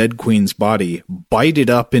to the dead queen's body, bite it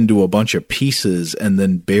up into a bunch of pieces, and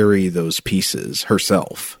then bury those pieces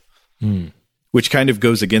herself. Which kind of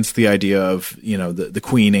goes against the idea of, the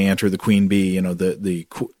queen ant or the queen bee,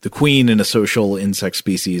 the queen in a social insect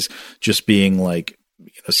species just being like,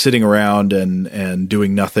 sitting around and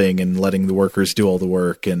doing nothing and letting the workers do all the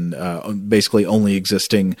work and basically only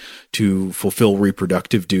existing to fulfill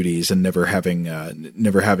reproductive duties and never having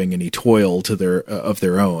any toil to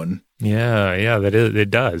their own. Yeah, it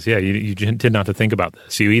does. Yeah, you tend not to think about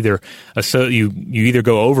this. You either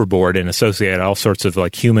go overboard and associate all sorts of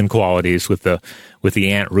like human qualities with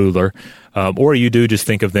the ant ruler, or you do just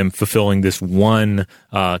think of them fulfilling this one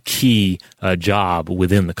key job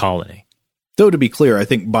within the colony. Though, to be clear, I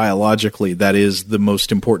think biologically that is the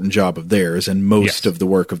most important job of theirs, and most of the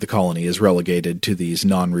work of the colony is relegated to these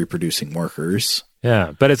non-reproducing workers.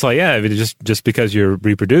 Yeah, but it's like, just because you're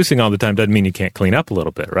reproducing all the time doesn't mean you can't clean up a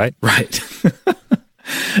little bit, right? Right.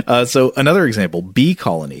 So another example, bee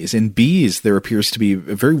colonies. In bees, there appears to be a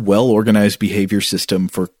very well-organized behavior system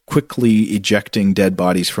for quickly ejecting dead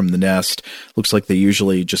bodies from the nest. Looks like they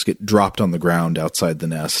usually just get dropped on the ground outside the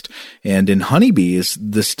nest. And in honeybees,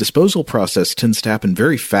 this disposal process tends to happen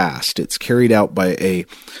very fast. It's carried out by a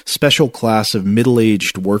special class of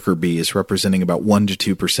middle-aged worker bees representing about 1%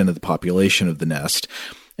 to 2% of the population of the nest.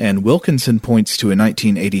 And Wilkinson points to a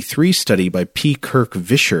 1983 study by P. Kirk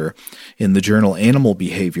Vischer in the journal Animal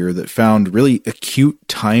Behavior that found really acute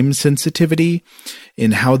time sensitivity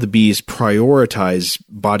in how the bees prioritize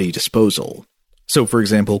body disposal. So, for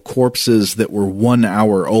example, corpses that were 1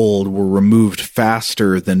 hour old were removed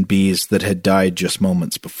faster than bees that had died just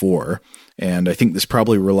moments before. And I think this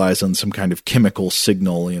probably relies on some kind of chemical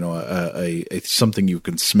signal, something you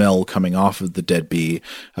can smell coming off of the dead bee,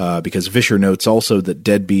 because Vischer notes also that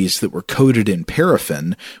dead bees that were coated in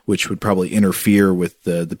paraffin, which would probably interfere with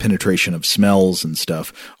the penetration of smells and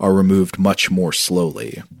stuff, are removed much more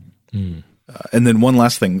slowly. And then one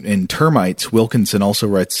last thing, in termites, Wilkinson also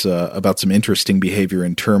writes about some interesting behavior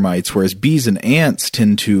in termites, whereas bees and ants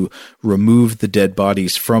tend to remove the dead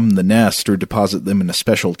bodies from the nest or deposit them in a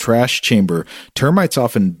special trash chamber. Termites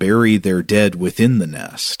often bury their dead within the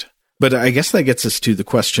nest. But I guess that gets us to the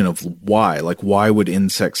question of why. Like, why would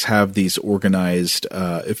insects have these organized,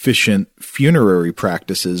 efficient funerary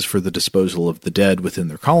practices for the disposal of the dead within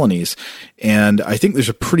their colonies? And I think there's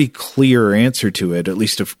a pretty clear answer to it, at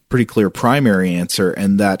least a pretty clear primary answer,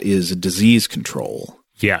 and that is disease control.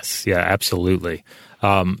 Yes, yeah, absolutely.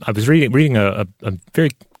 I was reading a very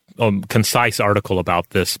concise article about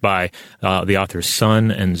this by the authors Sun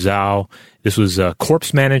and Zhao. This was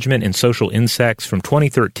Corpse Management and Social Insects from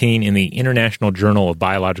 2013 in the International Journal of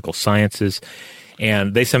Biological Sciences,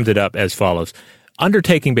 and they summed it up as follows.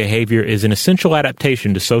 Undertaking behavior is an essential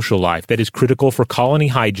adaptation to social life that is critical for colony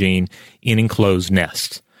hygiene in enclosed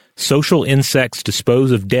nests. Social insects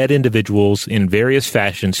dispose of dead individuals in various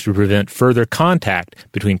fashions to prevent further contact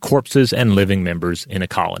between corpses and living members in a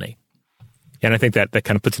colony. And I think that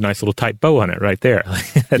kind of puts a nice little tight bow on it right there.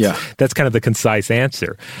 That's kind of the concise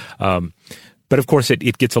answer. But of course,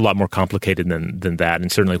 it gets a lot more complicated than that.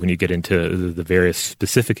 And certainly when you get into the various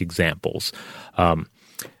specific examples.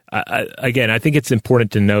 Again, I think it's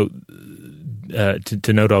important to note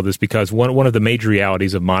to note all this because one of the major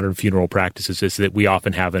realities of modern funeral practices is that we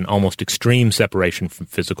often have an almost extreme separation from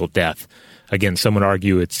physical death. Again, some would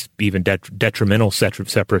argue it's even detrimental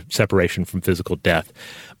separation from physical death.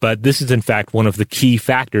 But this is, in fact, one of the key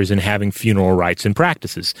factors in having funeral rites and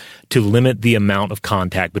practices, to limit the amount of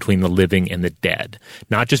contact between the living and the dead.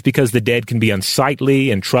 Not just because the dead can be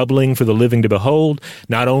unsightly and troubling for the living to behold,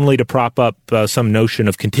 not only to prop up some notion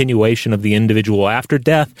of continuation of the individual after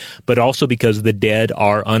death, but also because the dead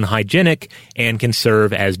are unhygienic and can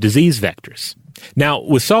serve as disease vectors. Now,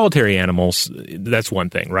 with solitary animals, that's one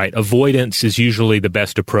thing, right? Avoidance is usually the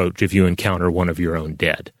best approach if you encounter one of your own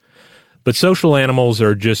dead. But social animals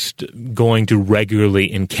are just going to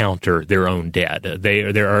regularly encounter their own dead.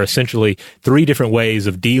 There are essentially three different ways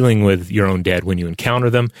of dealing with your own dead when you encounter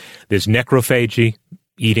them. There's necrophagy,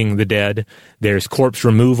 eating the dead, there's corpse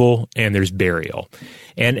removal, and there's burial.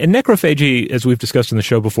 And necrophagy, as we've discussed in the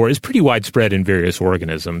show before, is pretty widespread in various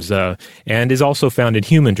organisms and is also found in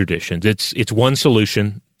human traditions. It's one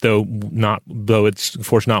solution, though it's, of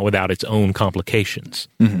course, not without its own complications.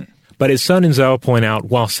 Mm-hmm. But as Sun and Zhao point out,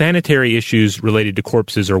 while sanitary issues related to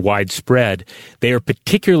corpses are widespread, they are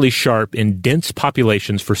particularly sharp in dense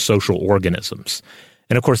populations for social organisms.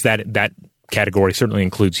 And of course, that category certainly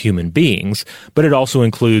includes human beings, but it also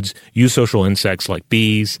includes eusocial insects like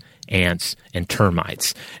bees, ants, and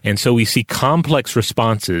termites. And so we see complex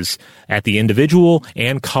responses at the individual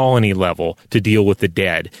and colony level to deal with the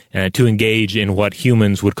dead, to engage in what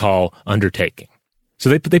humans would call undertaking.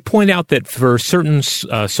 So they point out that for certain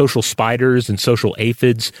social spiders and social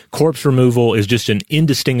aphids, corpse removal is just an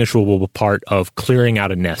indistinguishable part of clearing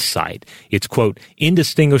out a nest site. It's, quote,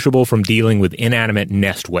 indistinguishable from dealing with inanimate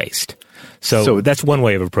nest waste. So that's one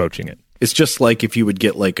way of approaching it. It's just like if you would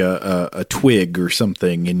get like a twig or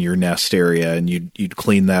something in your nest area and you'd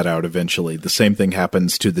clean that out eventually. The same thing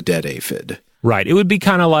happens to the dead aphid. Right. It would be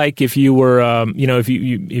kind of like if you were, if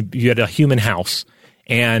you had a human house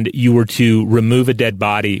and you were to remove a dead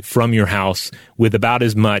body from your house with about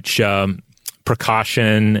as much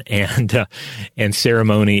precaution and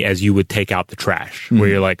ceremony as you would take out the trash, where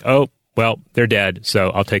you're like, oh, well, they're dead, so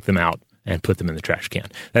I'll take them out and put them in the trash can.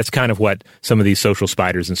 That's kind of what some of these social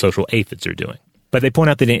spiders and social aphids are doing. But they point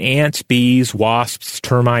out that in ants, bees, wasps,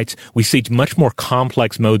 termites, we see much more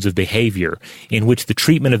complex modes of behavior in which the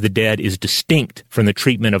treatment of the dead is distinct from the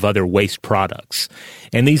treatment of other waste products.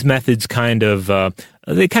 And these methods kind of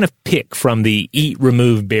pick from the eat,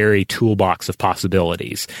 remove, bury toolbox of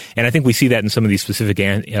possibilities. And I think we see that in some of these specific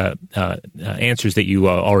answers that you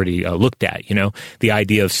already looked at. The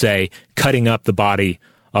idea of, say, cutting up the body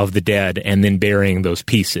of the dead and then burying those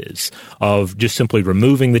pieces, of just simply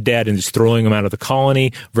removing the dead and just throwing them out of the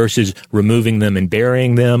colony versus removing them and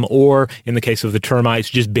burying them, or in the case of the termites,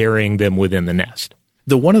 just burying them within the nest.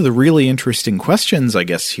 One of the really interesting questions, I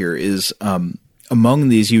guess, here is among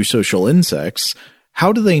these eusocial insects,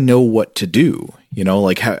 how do they know what to do?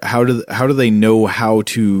 How do they know how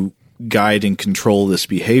to guide and control this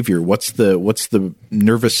behavior? What's the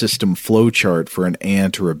nervous system flow chart for an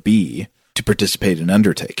ant or a bee to participate in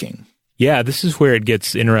undertaking? Yeah, this is where it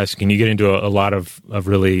gets interesting. You get into a lot of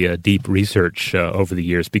really deep research over the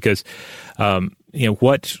years because,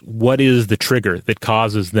 what is the trigger that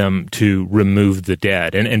causes them to remove the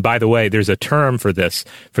dead? And by the way, there's a term for this,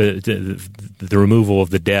 for the removal of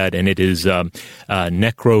the dead, and it is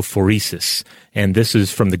necrophoresis. And this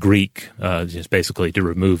is from the Greek, just basically to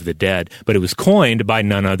remove the dead. But it was coined by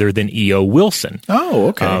none other than E.O. Wilson. Oh,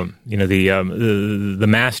 okay. The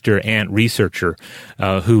master ant researcher,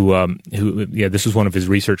 who this was one of his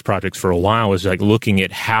research projects for a while, was like looking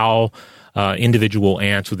at how individual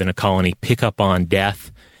ants within a colony pick up on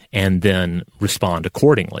death and then respond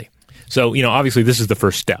accordingly. So, obviously this is the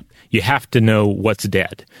first step. You have to know what's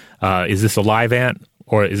dead. Is this a live ant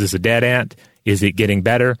or is this a dead ant? Is it getting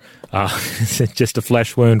better? Is it just a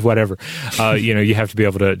flesh wound? Whatever. You have to be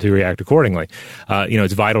able to react accordingly.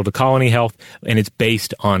 It's vital to colony health, and it's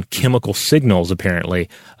based on chemical signals, apparently,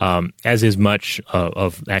 as is much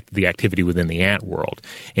of the activity within the ant world.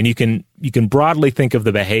 And you can broadly think of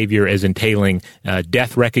the behavior as entailing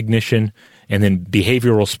death recognition, and then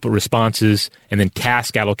behavioral responses, and then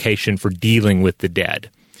task allocation for dealing with the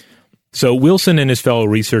dead. So Wilson and his fellow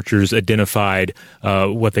researchers identified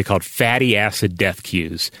what they called fatty acid death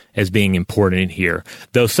cues as being important here,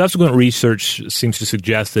 though subsequent research seems to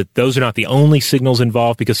suggest that those are not the only signals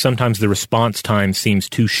involved, because sometimes the response time seems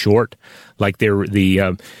too short, like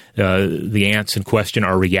the ants in question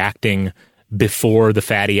are reacting before the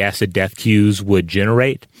fatty acid death cues would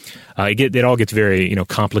generate. It all gets very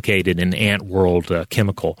complicated in ant world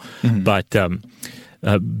chemical, but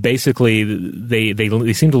basically,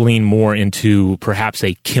 they seem to lean more into perhaps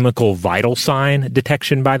a chemical vital sign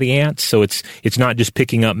detection by the ants. So it's not just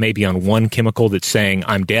picking up maybe on one chemical that's saying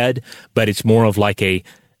I'm dead, but it's more of like a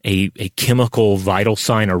chemical vital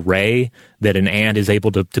sign array that an ant is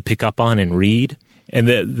able to pick up on and read. And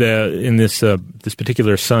in this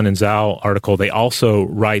particular Sun and Zhao article, they also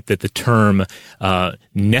write that the term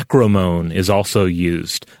necromone is also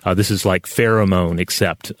used. This is like pheromone,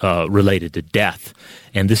 except related to death.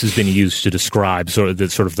 And this has been used to describe sort of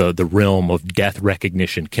the realm of death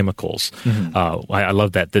recognition chemicals. Mm-hmm. I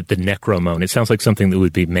love that the necromone. It sounds like something that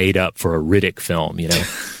would be made up for a Riddick film,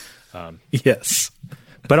 Yes.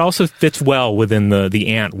 But also fits well within the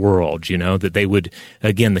ant world, that they would,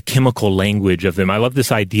 again, the chemical language of them. I love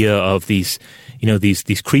this idea of these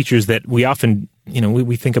creatures that we often,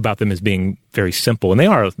 we think about them as being very simple, and they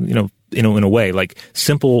are, in a way, like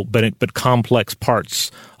simple but complex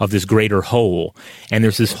parts of this greater whole. And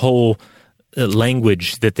there's this whole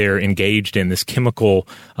language that they're engaged in, this chemical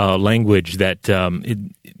language that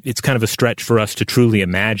it's kind of a stretch for us to truly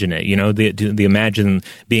imagine it. The imagine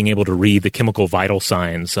being able to read the chemical vital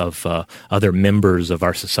signs of other members of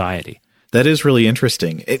our society. That is really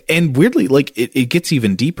interesting. And weirdly, it gets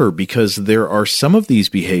even deeper, because there are some of these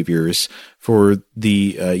behaviors for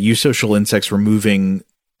the eusocial insects removing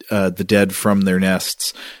the dead from their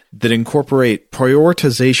nests that incorporate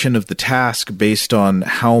prioritization of the task based on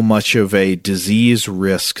how much of a disease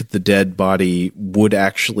risk the dead body would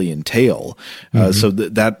actually entail. Mm-hmm. So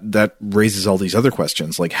that raises all these other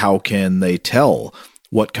questions, like how can they tell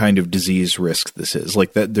what kind of disease risk this is?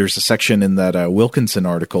 Like that, there's a section in that Wilkinson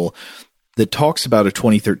article that talks about a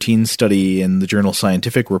 2013 study in the journal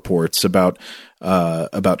Scientific Reports about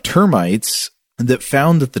termites, that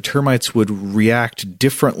found that the termites would react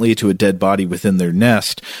differently to a dead body within their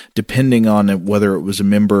nest, depending on whether it was a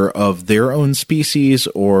member of their own species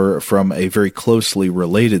or from a very closely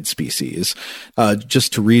related species.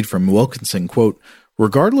 Just to read from Wilkinson, quote,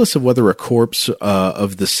 "Regardless of whether a corpse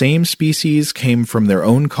of the same species came from their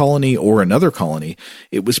own colony or another colony,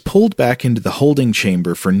 it was pulled back into the holding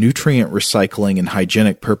chamber for nutrient recycling and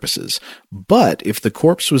hygienic purposes. But if the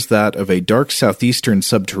corpse was that of a dark southeastern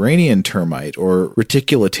subterranean termite, or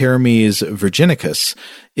Reticulitermes virginicus,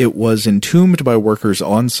 it was entombed by workers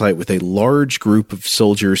on site with a large group of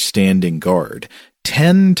soldiers standing guard.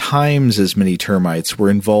 10 times as many termites were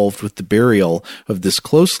involved with the burial of this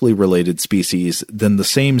closely related species than the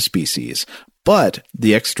same species. But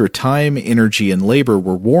the extra time, energy, and labor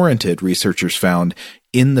were warranted, researchers found,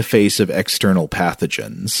 in the face of external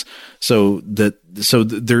pathogens. So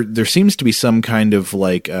there seems to be some kind of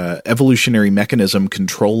evolutionary mechanism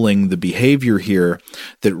controlling the behavior here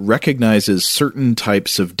that recognizes certain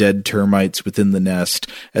types of dead termites within the nest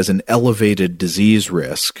as an elevated disease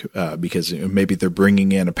risk, because maybe they're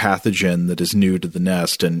bringing in a pathogen that is new to the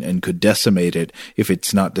nest and could decimate it if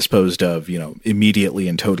it's not disposed of, immediately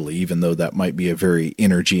and totally, even though that might be a very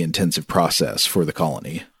energy intensive process for the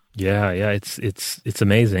colony. Yeah, it's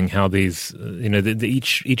amazing how these,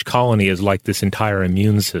 each colony is like this entire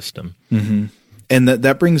immune system. Mm-hmm. And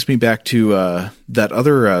that brings me back to that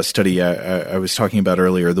other study I was talking about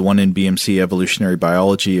earlier, the one in BMC Evolutionary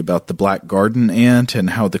Biology about the black garden ant and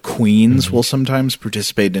how the queens will sometimes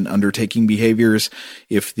participate in undertaking behaviors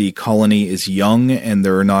if the colony is young and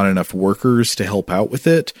there are not enough workers to help out with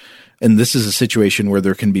it. And this is a situation where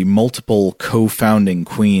there can be multiple co-founding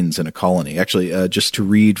queens in a colony. Actually, just to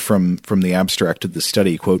read from the abstract of the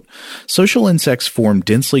study, quote, social insects form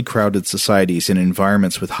densely crowded societies in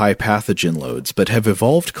environments with high pathogen loads, but have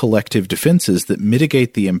evolved collective defenses that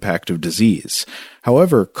mitigate the impact of disease.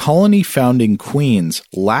 However, colony-founding queens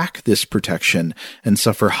lack this protection and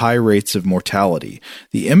suffer high rates of mortality.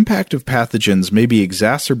 The impact of pathogens may be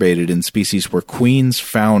exacerbated in species where queens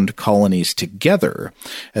found colonies together,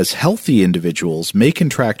 as healthy individuals may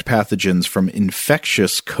contract pathogens from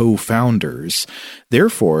infectious co-founders.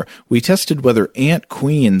 Therefore, we tested whether ant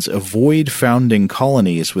queens avoid founding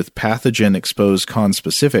colonies with pathogen-exposed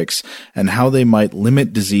conspecifics and how they might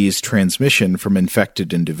limit disease transmission from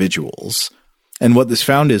infected individuals. And what this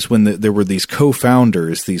found is when there were these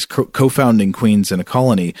co-founders, these co-founding queens in a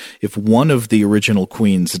colony, if one of the original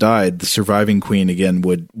queens died, the surviving queen again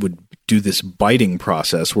would do this biting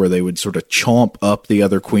process where they would sort of chomp up the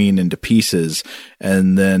other queen into pieces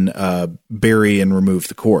and then bury and remove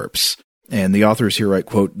the corpse. And the authors here write,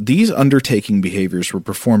 quote, these undertaking behaviors were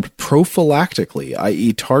performed prophylactically,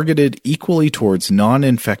 i.e. targeted equally towards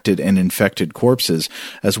non-infected and infected corpses,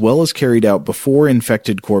 as well as carried out before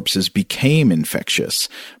infected corpses became infectious.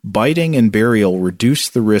 Biting and burial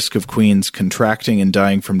reduced the risk of queens contracting and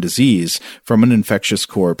dying from disease from an infectious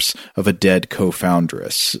corpse of a dead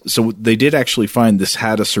co-foundress. So they did actually find this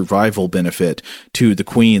had a survival benefit to the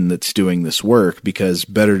queen that's doing this work, because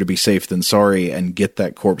better to be safe than sorry and get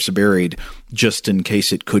that corpse buried just in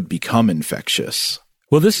case it could become infectious.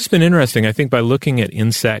 Well, this has been interesting. I think by looking at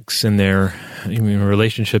insects and their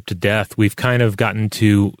relationship to death, we've kind of gotten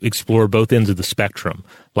to explore both ends of the spectrum,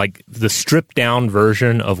 like the stripped-down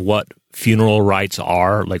version of what funeral rites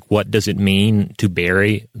are, like what does it mean to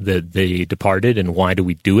bury the departed and why do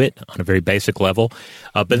we do it on a very basic level,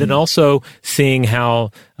 but then also seeing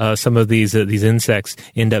how some of these insects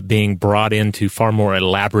end up being brought into far more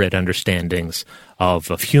elaborate understandings of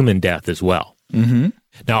human death as well. Mm-hmm.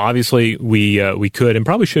 Now, obviously, we could and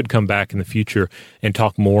probably should come back in the future and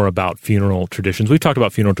talk more about funeral traditions. We've talked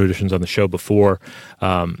about funeral traditions on the show before,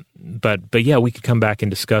 but yeah, we could come back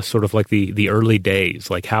and discuss sort of like the early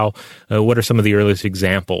days, like how what are some of the earliest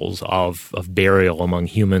examples of burial among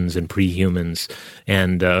humans and pre-humans,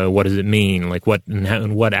 and what does it mean? Like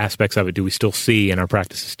what aspects of it do we still see in our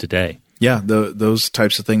practices today? Yeah, those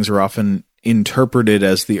types of things are often interpreted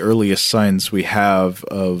as the earliest signs we have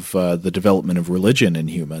of the development of religion in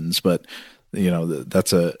humans, but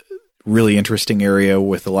that's a really interesting area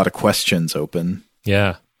with a lot of questions open.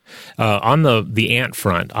 Yeah. On the ant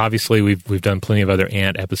front, obviously we've done plenty of other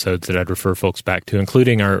ant episodes that I'd refer folks back to,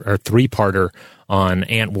 including our three-parter on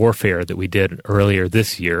ant warfare that we did earlier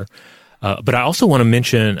this year. But I also want to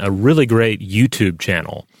mention a really great YouTube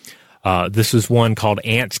channel. This is one called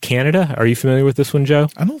Ants Canada. Are you familiar with this one, Joe?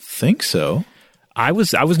 I don't think so. I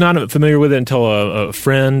was not familiar with it until a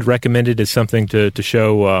friend recommended it as something to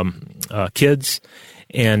show kids,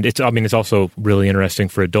 and it's also really interesting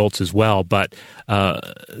for adults as well. But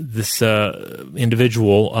this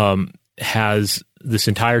individual has this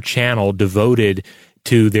entire channel devoted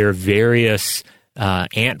to their various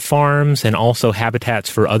ant farms and also habitats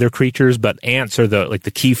for other creatures, but ants are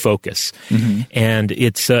the key focus. Mm-hmm. And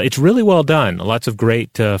it's really well done. Lots of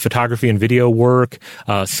great photography and video work.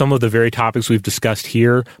 Some of the very topics we've discussed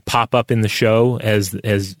here pop up in the show as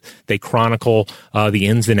they chronicle the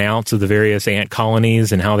ins and outs of the various ant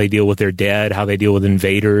colonies and how they deal with their dead, how they deal with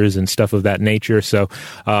invaders and stuff of that nature. So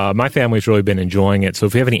my family's really been enjoying it. So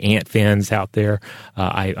if you have any ant fans out there,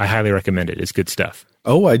 I highly recommend it. It's good stuff.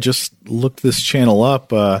 Oh, I just looked this channel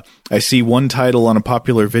up. I see one title on a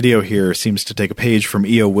popular video here seems to take a page from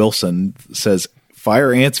E.O. Wilson. It says,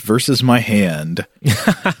 Fire Ants versus My Hand.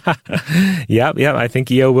 Yeah, I think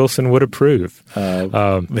E.O. Wilson would approve.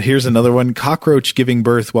 Here's another one. Cockroach giving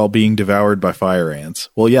birth while being devoured by fire ants.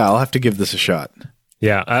 Well, yeah, I'll have to give this a shot.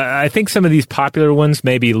 Yeah, I think some of these popular ones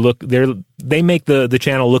maybe they make the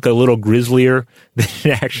channel look a little grislier than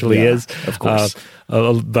it actually is. Of course.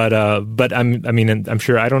 But I'm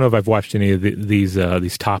sure, I don't know if I've watched any of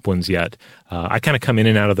these top ones yet. I kind of come in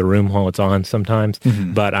and out of the room while it's on sometimes,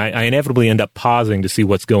 mm-hmm. but I inevitably end up pausing to see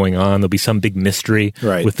what's going on. There'll be some big mystery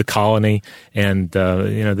with the colony, and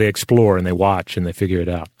they explore and they watch and they figure it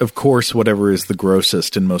out. Of course, whatever is the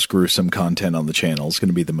grossest and most gruesome content on the channel is going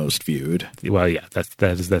to be the most viewed. Well, yeah,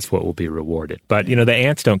 that's what will be rewarded. But the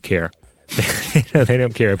ants don't care. They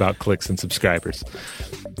don't care about clicks and subscribers.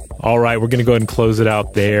 All right, we're going to go ahead and close it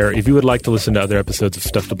out there. If you would like to listen to other episodes of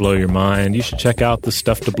Stuff to Blow Your Mind, you should check out the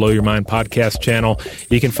Stuff to Blow Your Mind podcast channel.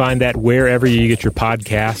 You can find that wherever you get your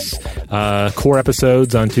podcasts. Core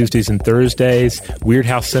episodes on Tuesdays and Thursdays, Weird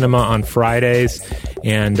House Cinema on Fridays,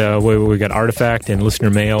 and we got Artifact and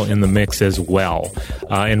listener mail in the mix as well.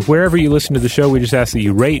 And wherever you listen to the show, we just ask that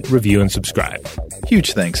you rate, review, and subscribe.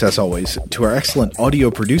 Huge thanks, as always, to our excellent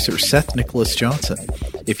audio producer, Seth Nicholas Johnson.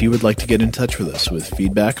 If you would like to get in touch with us with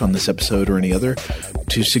feedback on this episode or any other,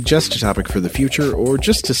 to suggest a topic for the future, or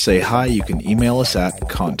just to say hi, you can email us at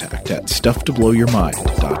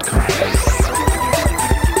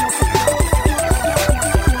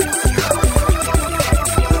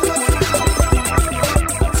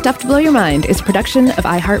Stuff to Blow Your Mind is a production of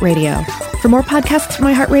iHeartRadio. For more podcasts from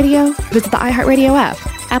iHeartRadio, visit the iHeartRadio app,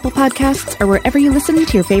 Apple Podcasts, or wherever you listen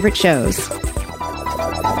to your favorite shows.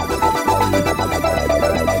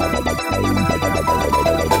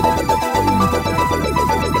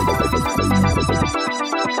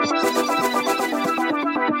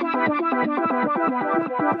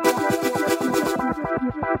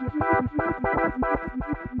 Thank you.